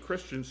so many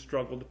Christians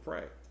struggle to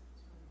pray.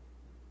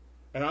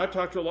 And I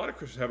talk to a lot of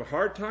Christians who have a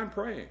hard time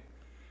praying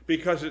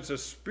because it's a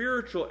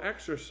spiritual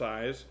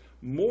exercise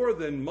more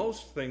than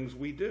most things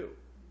we do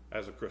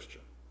as a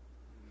Christian.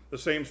 The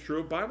same is true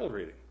of Bible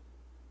reading.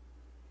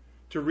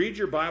 To read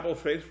your Bible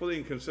faithfully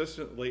and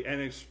consistently, and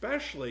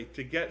especially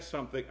to get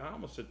something, I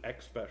almost said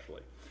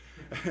especially,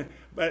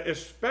 but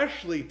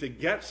especially to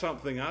get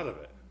something out of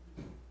it.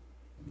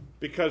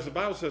 Because the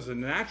Bible says, the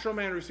natural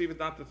man receiveth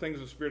not the things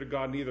of the Spirit of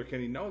God, neither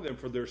can he know them,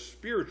 for they're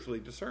spiritually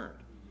discerned.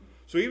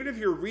 So even if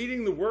you're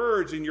reading the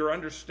words and you're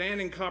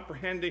understanding,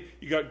 comprehending,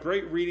 you got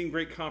great reading,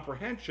 great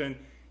comprehension,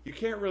 you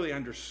can't really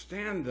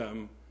understand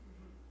them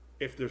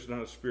if there's not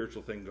a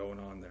spiritual thing going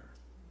on there.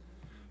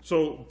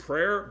 So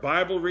prayer,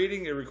 Bible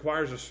reading, it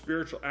requires a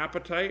spiritual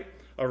appetite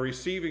of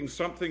receiving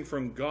something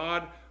from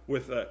God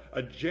with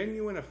a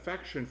genuine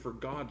affection for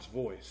God's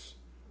voice.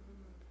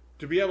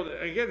 To be able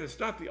to, again, it's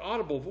not the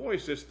audible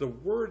voice, it's the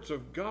words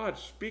of God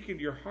speaking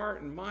to your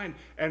heart and mind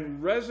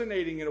and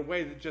resonating in a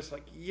way that just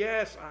like,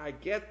 yes, I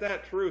get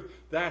that truth.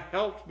 That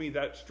helped me,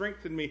 that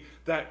strengthened me,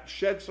 that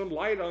shed some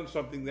light on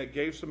something, that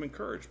gave some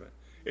encouragement.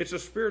 It's a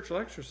spiritual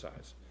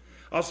exercise.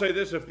 I'll say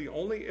this, if the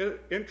only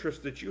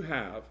interest that you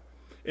have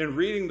in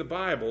reading the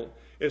Bible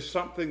is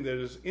something that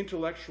is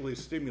intellectually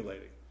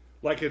stimulating,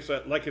 like it's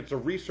a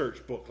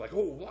research book, like,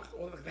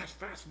 look, that's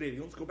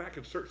fascinating, let's go back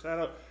and search that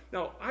out.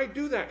 Now, I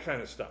do that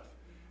kind of stuff.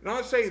 And I'm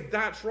not saying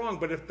that's wrong,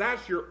 but if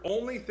that's your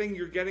only thing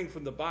you're getting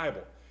from the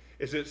Bible,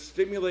 is it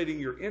stimulating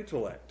your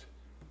intellect,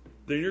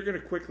 then you're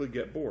going to quickly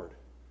get bored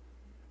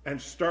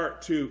and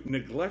start to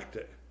neglect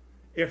it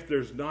if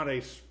there's not a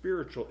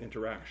spiritual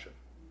interaction.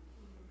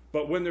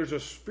 But when there's a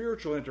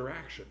spiritual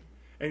interaction,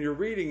 and you're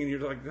reading and you're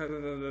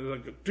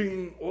like,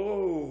 ding,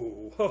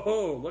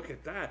 oh, look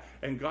at that.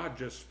 And God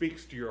just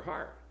speaks to your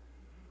heart.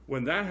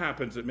 When that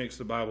happens, it makes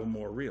the Bible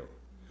more real.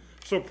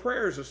 So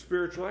prayer is a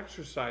spiritual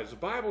exercise. The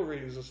Bible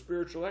reading is a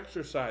spiritual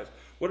exercise.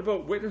 What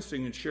about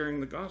witnessing and sharing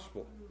the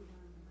gospel?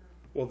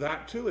 Well,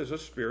 that too is a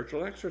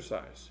spiritual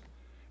exercise.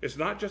 It's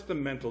not just a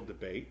mental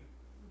debate.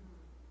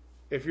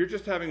 If you're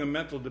just having a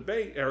mental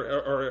debate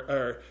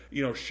or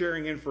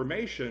sharing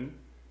information,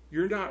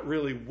 you're not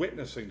really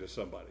witnessing to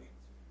somebody.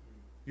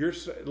 You're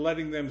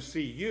letting them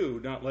see you,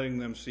 not letting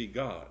them see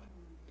God.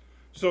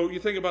 So you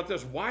think about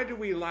this. Why do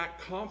we lack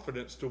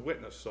confidence to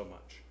witness so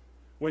much?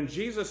 When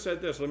Jesus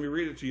said this, let me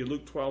read it to you,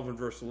 Luke 12 and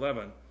verse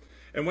 11.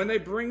 And when they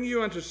bring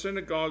you unto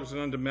synagogues and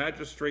unto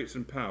magistrates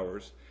and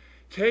powers,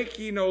 take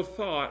ye no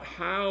thought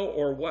how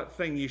or what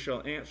thing ye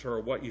shall answer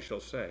or what ye shall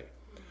say.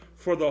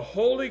 For the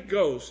Holy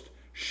Ghost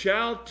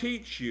shall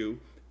teach you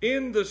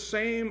in the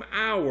same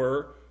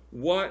hour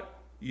what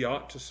ye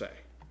ought to say.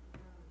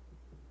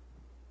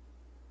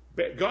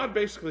 God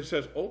basically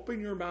says,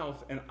 open your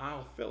mouth and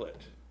I'll fill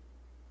it.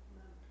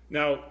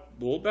 Now, a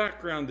little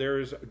background there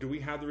is, do we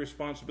have the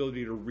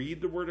responsibility to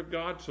read the Word of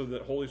God so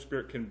that Holy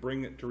Spirit can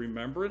bring it to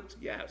remembrance?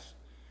 Yes.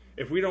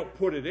 If we don't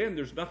put it in,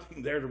 there's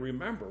nothing there to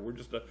remember. We're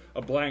just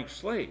a blank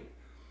slate.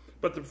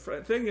 But the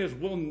thing is,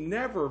 we'll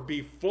never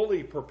be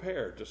fully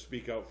prepared to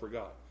speak out for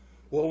God.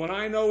 Well, when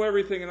I know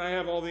everything and I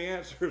have all the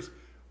answers,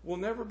 we'll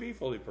never be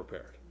fully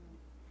prepared.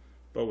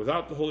 But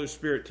without the Holy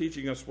Spirit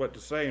teaching us what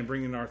to say and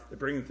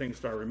bringing things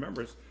to our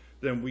remembrance,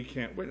 then we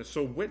can't witness.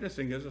 So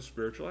witnessing is a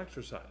spiritual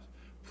exercise.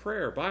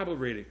 Prayer, Bible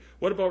reading.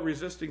 What about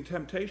resisting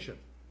temptation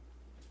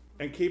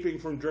and keeping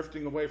from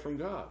drifting away from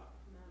God?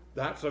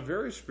 That's a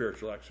very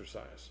spiritual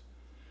exercise.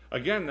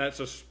 Again, that's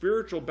a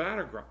spiritual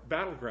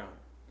battleground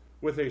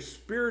with a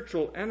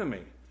spiritual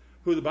enemy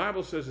who the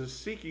Bible says is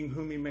seeking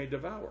whom he may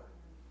devour.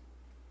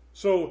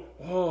 So,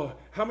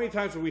 how many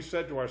times have we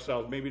said to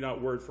ourselves, maybe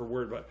not word for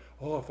word, but,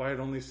 if I had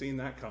only seen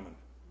that coming,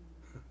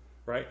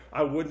 right?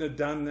 I wouldn't have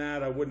done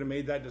that. I wouldn't have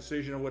made that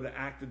decision. I would have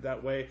acted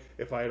that way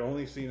if I had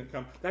only seen it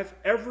come. That's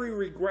every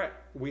regret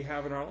we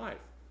have in our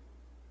life.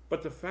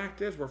 But the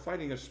fact is, we're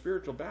fighting a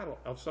spiritual battle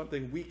of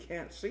something we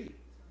can't see.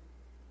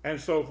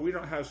 And so if we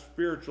don't have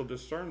spiritual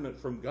discernment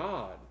from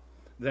God,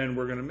 then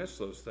we're going to miss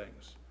those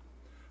things.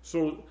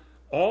 So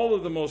all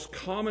of the most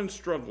common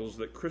struggles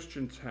that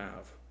Christians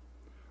have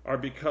are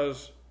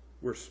because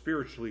we're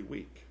spiritually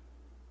weak.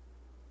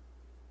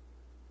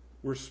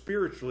 We're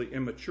spiritually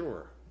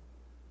immature.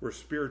 We're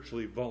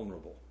spiritually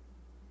vulnerable.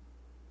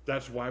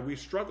 That's why we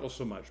struggle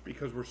so much,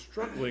 because we're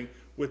struggling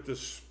with the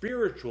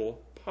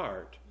spiritual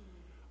part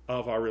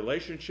of our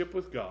relationship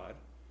with God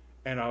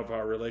and of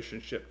our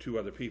relationship to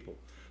other people.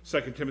 2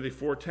 Timothy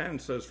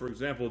 4:10 says, for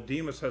example,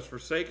 Demas has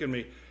forsaken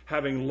me,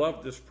 having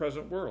loved this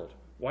present world.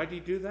 Why did he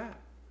do that?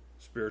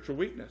 Spiritual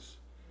weakness.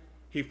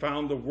 He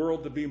found the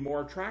world to be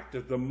more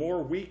attractive. The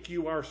more weak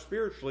you are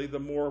spiritually, the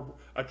more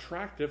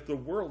attractive the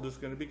world is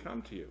going to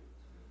become to you.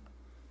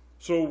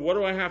 So what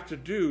do I have to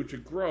do to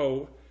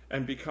grow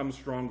and become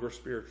stronger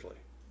spiritually?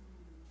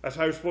 That's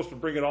how you're supposed to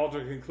bring it all to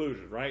a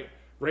conclusion, right?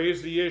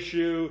 Raise the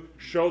issue,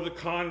 show the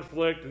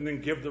conflict, and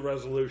then give the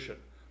resolution.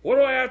 What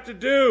do I have to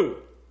do?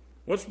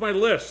 What's my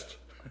list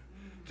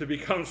to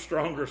become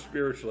stronger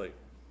spiritually?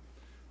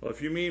 Well,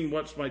 if you mean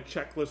what's my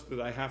checklist that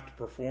I have to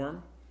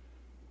perform,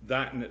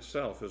 that in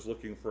itself is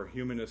looking for a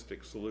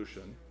humanistic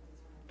solution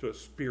to a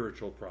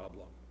spiritual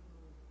problem.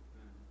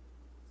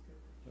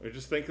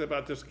 Just thinking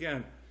about this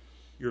again.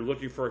 You're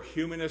looking for a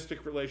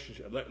humanistic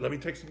relationship. Let me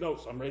take some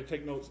notes. I'm ready to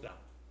take notes now.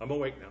 I'm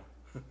awake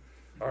now.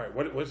 All right,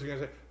 what's he going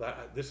to say?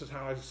 This is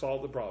how I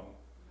solve the problem.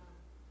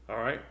 All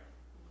right?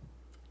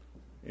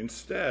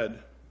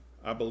 Instead,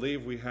 I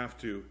believe we have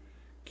to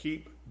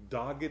Keep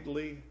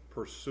doggedly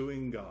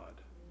pursuing God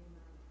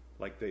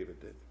like David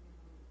did.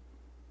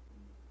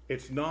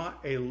 It's not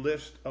a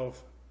list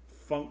of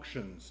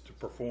functions to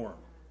perform.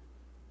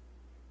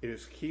 It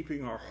is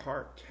keeping our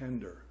heart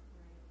tender,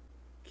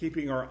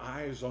 keeping our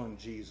eyes on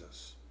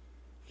Jesus,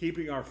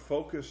 keeping our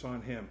focus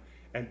on him,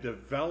 and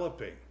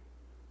developing.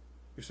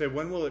 You say,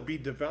 when will it be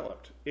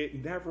developed?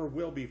 It never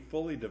will be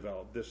fully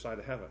developed this side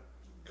of heaven,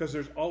 because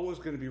there's always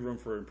going to be room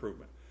for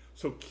improvement.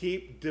 So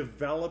keep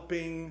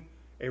developing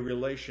a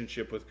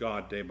relationship with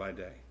God day by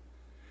day.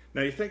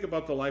 Now you think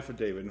about the life of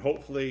David, and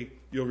hopefully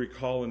you'll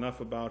recall enough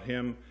about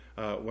him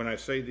when I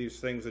say these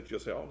things that you'll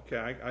say, oh,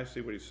 okay, I see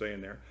what he's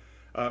saying there.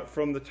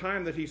 From the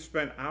time that he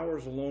spent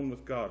hours alone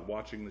with God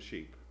watching the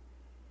sheep.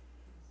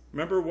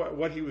 Remember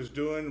what he was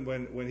doing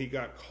when he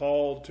got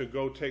called to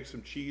go take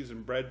some cheese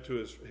and bread to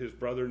his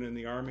brethren in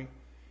the army?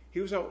 He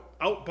was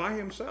out by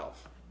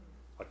himself.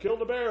 I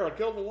killed a bear, I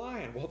killed a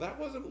lion. Well, that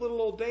wasn't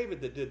little old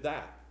David that did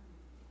that.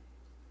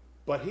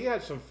 But he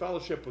had some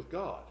fellowship with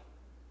God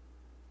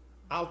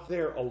out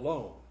there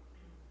alone.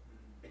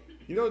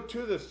 You know,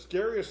 two of the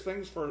scariest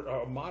things for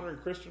a modern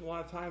Christian a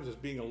lot of times is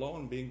being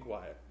alone and being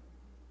quiet.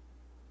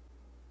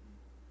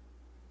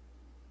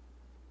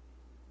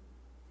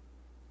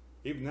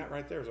 Even that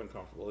right there is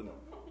uncomfortable, isn't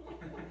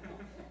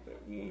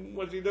it?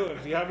 What's he doing?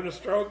 Is he having a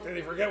stroke? Did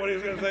he forget what he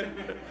was going to say?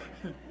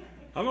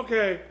 I'm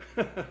okay.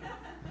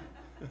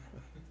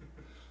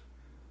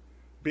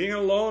 Being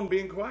alone,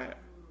 being quiet.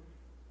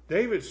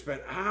 David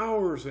spent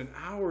hours and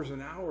hours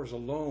and hours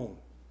alone,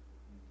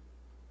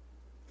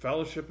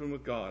 fellowshipping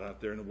with God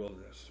out there in the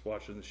wilderness,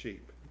 watching the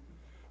sheep.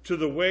 To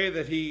the way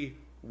that he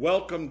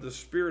welcomed the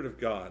Spirit of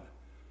God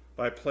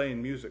by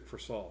playing music for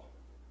Saul.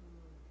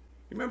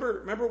 You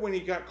remember when he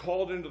got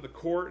called into the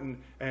court and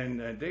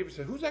David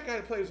said, who's that guy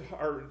that plays the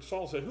harp? Or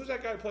Saul said, who's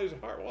that guy that plays the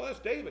harp? Well, that's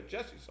David,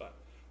 Jesse's son.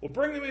 Well,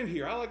 bring him in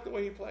here. I like the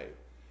way he played.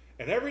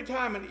 And every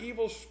time an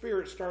evil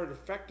spirit started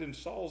affecting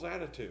Saul's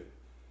attitude,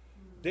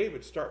 David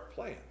would start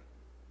playing.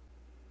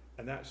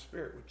 And that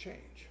spirit would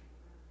change.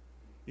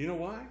 You know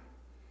why?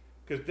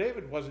 Because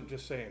David wasn't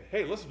just saying,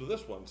 hey, listen to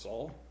this one,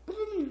 Saul.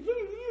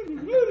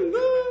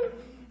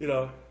 You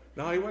know,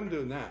 no, he wasn't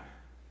doing that.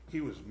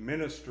 He was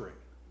ministering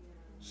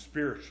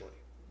spiritually.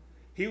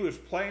 He was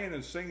playing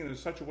and singing in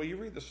such a way. You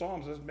read the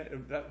Psalms,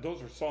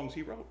 those are songs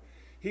he wrote.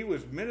 He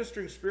was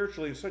ministering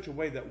spiritually in such a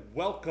way that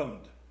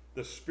welcomed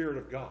the Spirit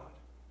of God.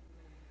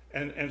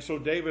 And so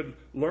David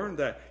learned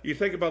that. You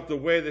think about the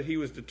way that he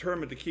was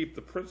determined to keep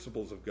the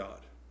principles of God.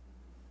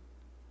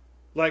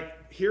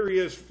 Like, here he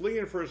is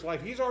fleeing for his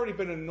life. He's already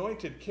been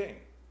anointed king.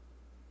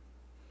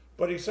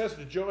 But he says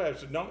to Joab,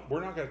 no,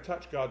 we're not going to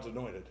touch God's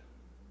anointed.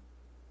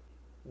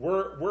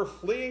 We're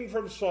fleeing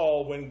from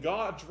Saul. When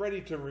God's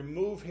ready to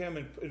remove him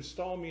and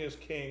install me as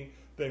king,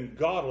 then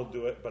God will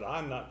do it, but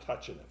I'm not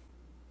touching him.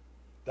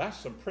 That's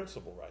some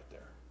principle right there.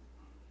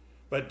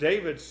 But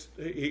David,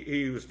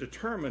 he was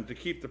determined to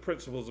keep the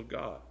principles of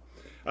God.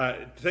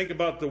 Think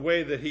about the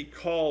way that he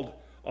called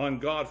on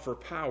God for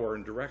power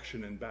and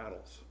direction in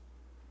battles.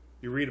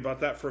 You read about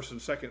that 1st and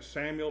 2nd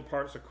Samuel,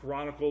 parts of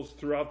Chronicles,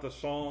 throughout the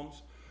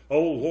Psalms.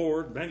 O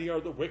Lord, many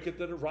are the wicked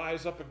that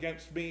arise up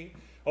against me.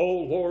 O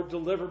Lord,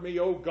 deliver me.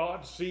 O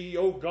God, see.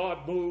 O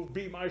God, move.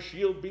 Be my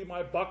shield, be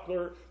my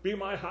buckler, be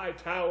my high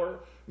tower.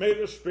 May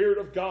the Spirit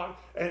of God.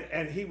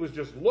 And he was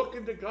just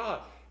looking to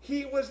God.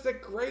 He was the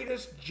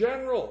greatest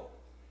general.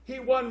 He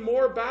won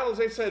more battles.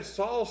 They said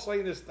Saul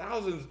slaying his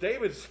thousands,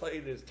 David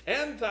slaying his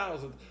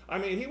 10,000. I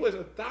mean, he was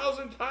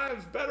 1,000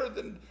 times better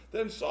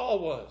than Saul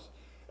was.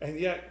 And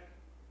yet,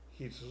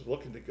 he's just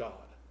looking to God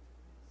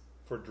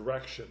for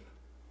direction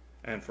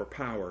and for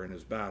power in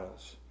his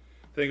battles.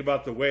 Think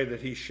about the way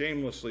that he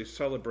shamelessly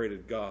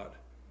celebrated God,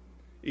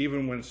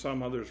 even when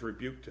some others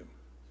rebuked him.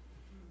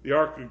 The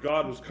ark of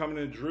God was coming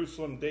into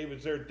Jerusalem.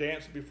 David's there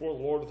dancing before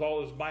the Lord with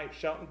all his might,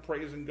 shouting,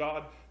 praising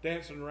God,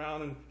 dancing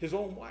around, and his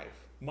own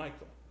wife,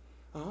 Michal.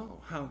 Oh,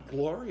 how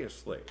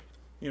gloriously,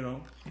 you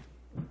know.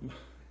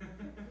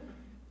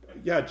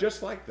 Yeah,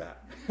 just like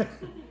that.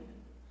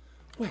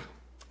 Well,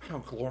 how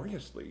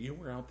gloriously you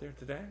were out there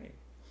today.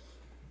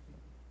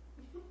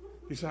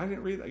 He said, I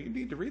didn't read that. You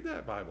need to read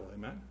that Bible,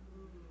 amen?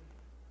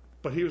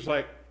 But he was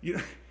like,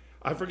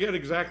 I forget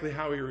exactly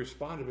how he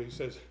responded, but he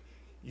says,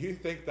 you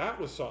think that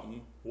was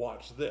something?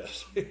 Watch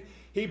this.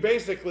 He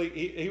basically,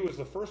 he was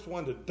the first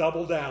one to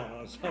double down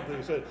on something.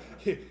 He said,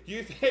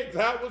 you think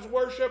that was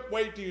worship?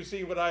 Wait till you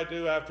see what I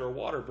do after a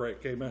water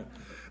break, amen?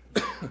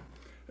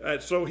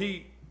 So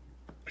he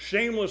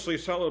shamelessly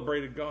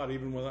celebrated God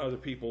even when other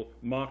people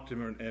mocked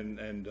him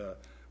and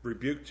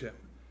rebuked him.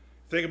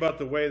 Think about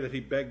the way that he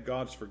begged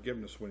God's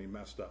forgiveness when he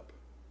messed up.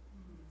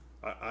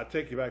 I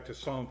take you back to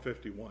Psalm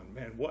 51.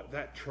 Man, what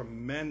that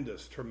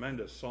tremendous,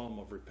 tremendous psalm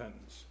of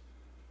repentance.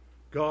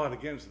 God,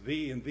 against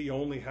thee and thee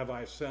only have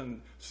I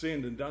sinned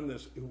and done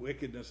this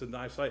wickedness in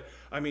thy sight.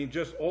 I mean,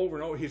 just over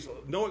and over. He's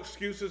no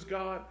excuses,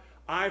 God.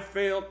 I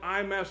failed.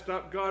 I messed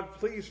up. God,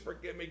 please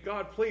forgive me.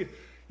 God, please.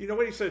 You know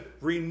what he said?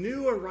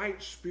 Renew a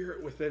right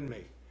spirit within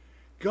me.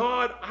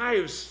 God, I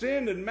have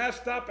sinned and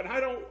messed up, and I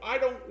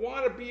don't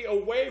want to be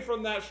away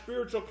from that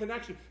spiritual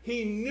connection.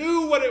 He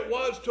knew what it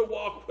was to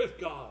walk with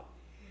God.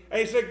 And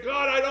he said,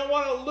 God, I don't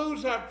want to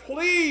lose that.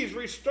 Please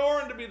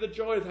restore unto me the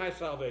joy of thy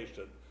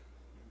salvation.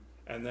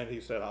 And then he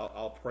said,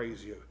 I'll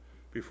praise you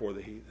before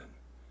the heathen.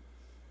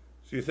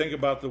 So you think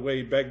about the way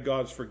he begged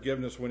God's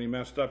forgiveness when he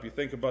messed up. You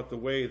think about the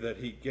way that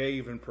he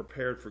gave and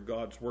prepared for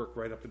God's work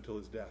right up until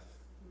his death.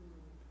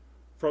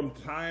 From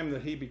the time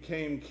that he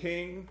became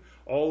king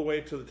all the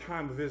way to the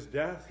time of his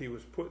death, he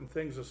was putting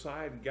things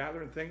aside and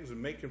gathering things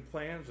and making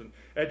plans and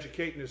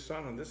educating his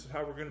son. And this is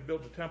how we're going to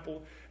build the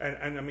temple.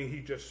 And I mean, he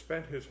just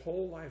spent his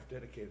whole life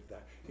dedicated to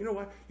that. You know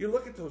what? You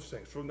look at those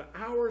things from the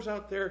hours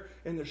out there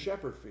in the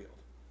shepherd field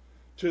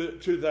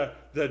to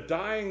the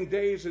dying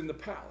days in the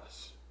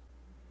palace.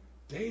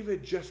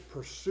 David just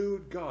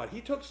pursued God. He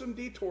took some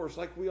detours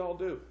like we all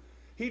do.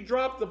 He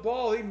dropped the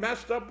ball. He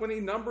messed up when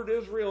he numbered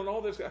Israel and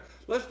all this.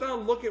 Let's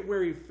not look at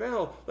where he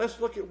fell. Let's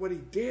look at what he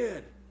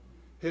did.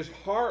 His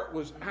heart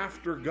was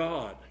after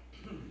God.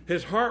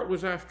 His heart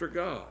was after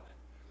God.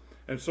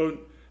 And so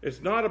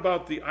it's not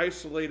about the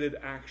isolated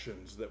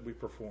actions that we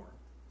perform.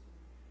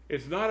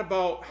 It's not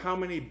about how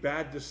many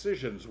bad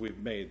decisions we've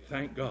made,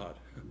 thank God.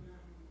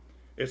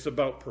 It's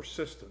about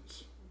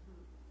persistence.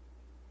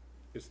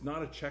 It's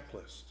not a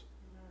checklist.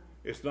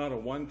 It's not a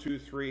 1, 2,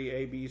 3,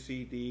 A, B,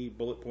 C, D,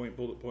 bullet point,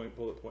 bullet point,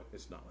 bullet point.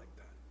 It's not like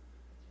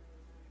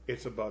that.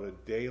 It's about a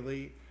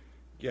daily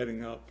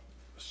getting up,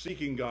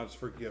 seeking God's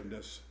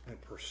forgiveness, and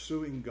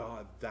pursuing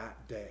God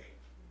that day.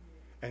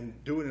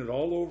 And doing it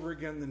all over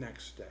again the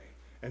next day.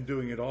 And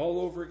doing it all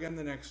over again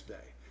the next day.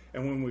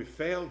 And when we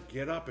fail,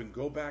 get up and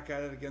go back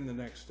at it again the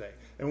next day.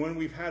 And when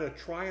we've had a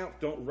triumph,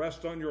 don't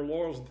rest on your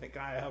laurels and think,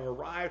 I have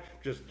arrived.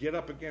 Just get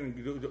up again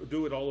and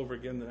do it all over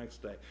again the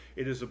next day.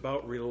 It is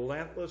about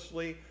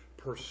relentlessly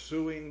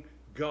pursuing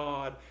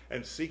God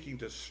and seeking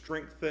to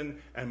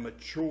strengthen and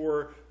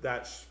mature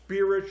that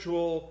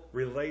spiritual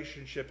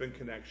relationship and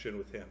connection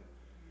with Him.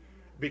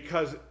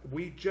 Because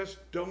we just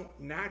don't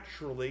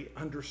naturally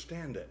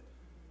understand it.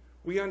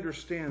 We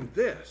understand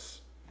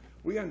this.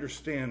 We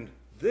understand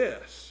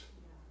this.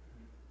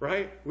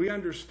 Right? We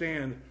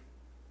understand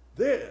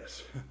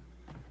this.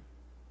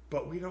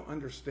 But we don't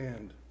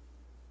understand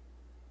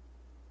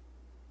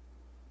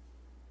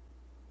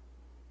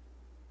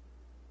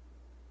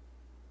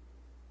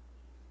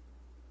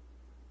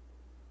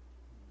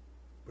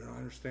we don't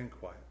understand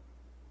quiet.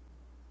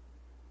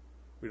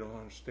 We don't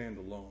understand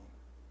alone.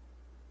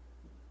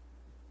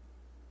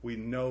 We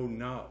know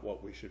not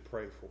what we should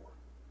pray for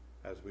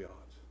as we ought.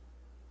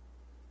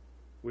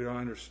 We don't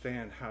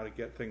understand how to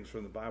get things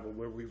from the Bible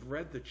where we've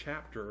read the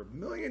chapter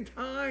 1,000,000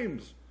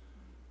 times.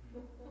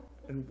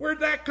 And where'd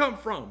that come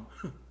from?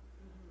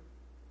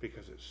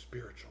 Because it's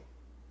spiritual.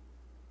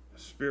 A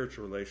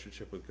spiritual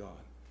relationship with God.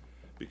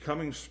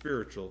 Becoming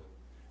spiritual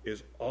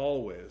is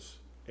always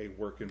a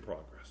work in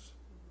progress.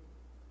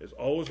 It's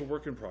always a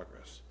work in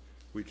progress.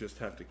 We just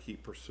have to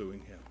keep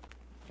pursuing Him.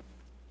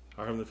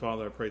 Our Heavenly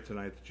Father, I pray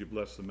tonight that you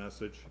bless the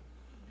message.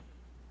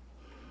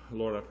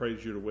 Lord, I pray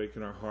that you'd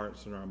awaken our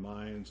hearts and our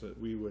minds, that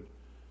we would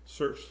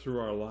search through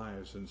our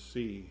lives and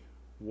see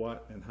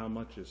what and how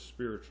much is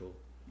spiritual.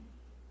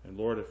 And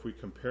Lord, if we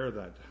compare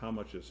that to how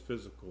much is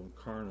physical and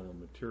carnal and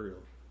material,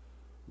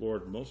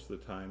 Lord, most of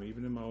the time,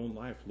 even in my own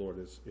life, Lord,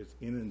 it's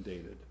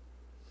inundated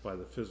by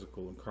the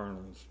physical and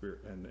carnal and spirit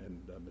and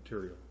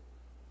material.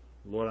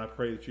 Lord, I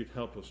pray that you'd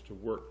help us to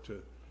work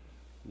to,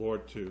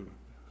 Lord,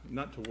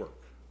 not to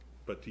work,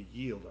 but to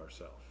yield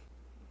ourselves.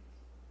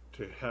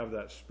 To have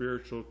that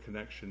spiritual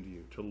connection to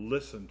you, to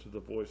listen to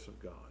the voice of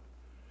God,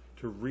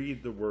 to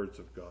read the words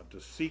of God, to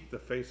seek the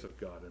face of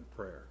God in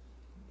prayer.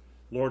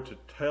 Lord, to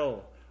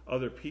tell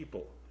other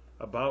people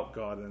about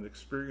God and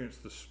experience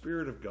the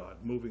Spirit of God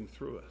moving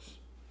through us.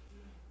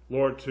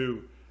 Lord,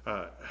 to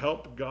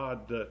help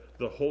God,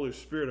 the Holy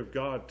Spirit of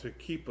God, to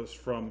keep us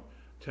from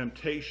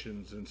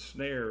temptations and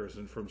snares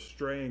and from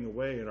straying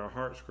away and our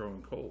hearts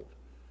growing cold.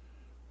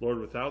 Lord,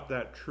 without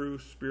that true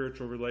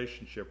spiritual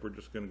relationship, we're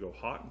just going to go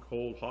hot and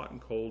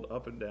cold,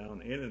 up and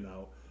down, in and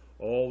out,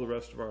 all the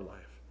rest of our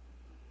life.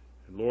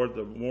 And Lord,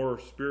 the more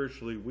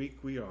spiritually weak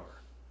we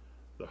are,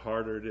 the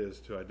harder it is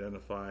to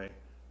identify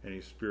any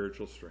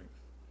spiritual strength.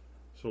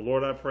 So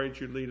Lord, I pray that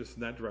you'd lead us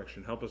in that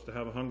direction. Help us to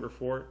have a hunger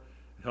for it,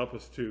 and help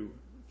us to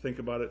think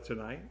about it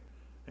tonight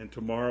and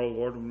tomorrow,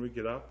 Lord, when we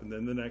get up, and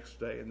then the next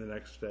day and the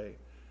next day,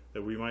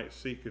 that we might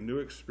seek a new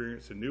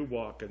experience, a new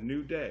walk, a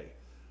new day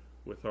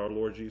with our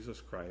Lord Jesus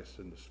Christ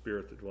and the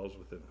Spirit that dwells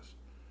within us.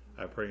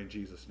 I pray in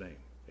Jesus' name.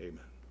 Amen.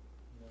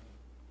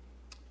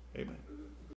 Amen.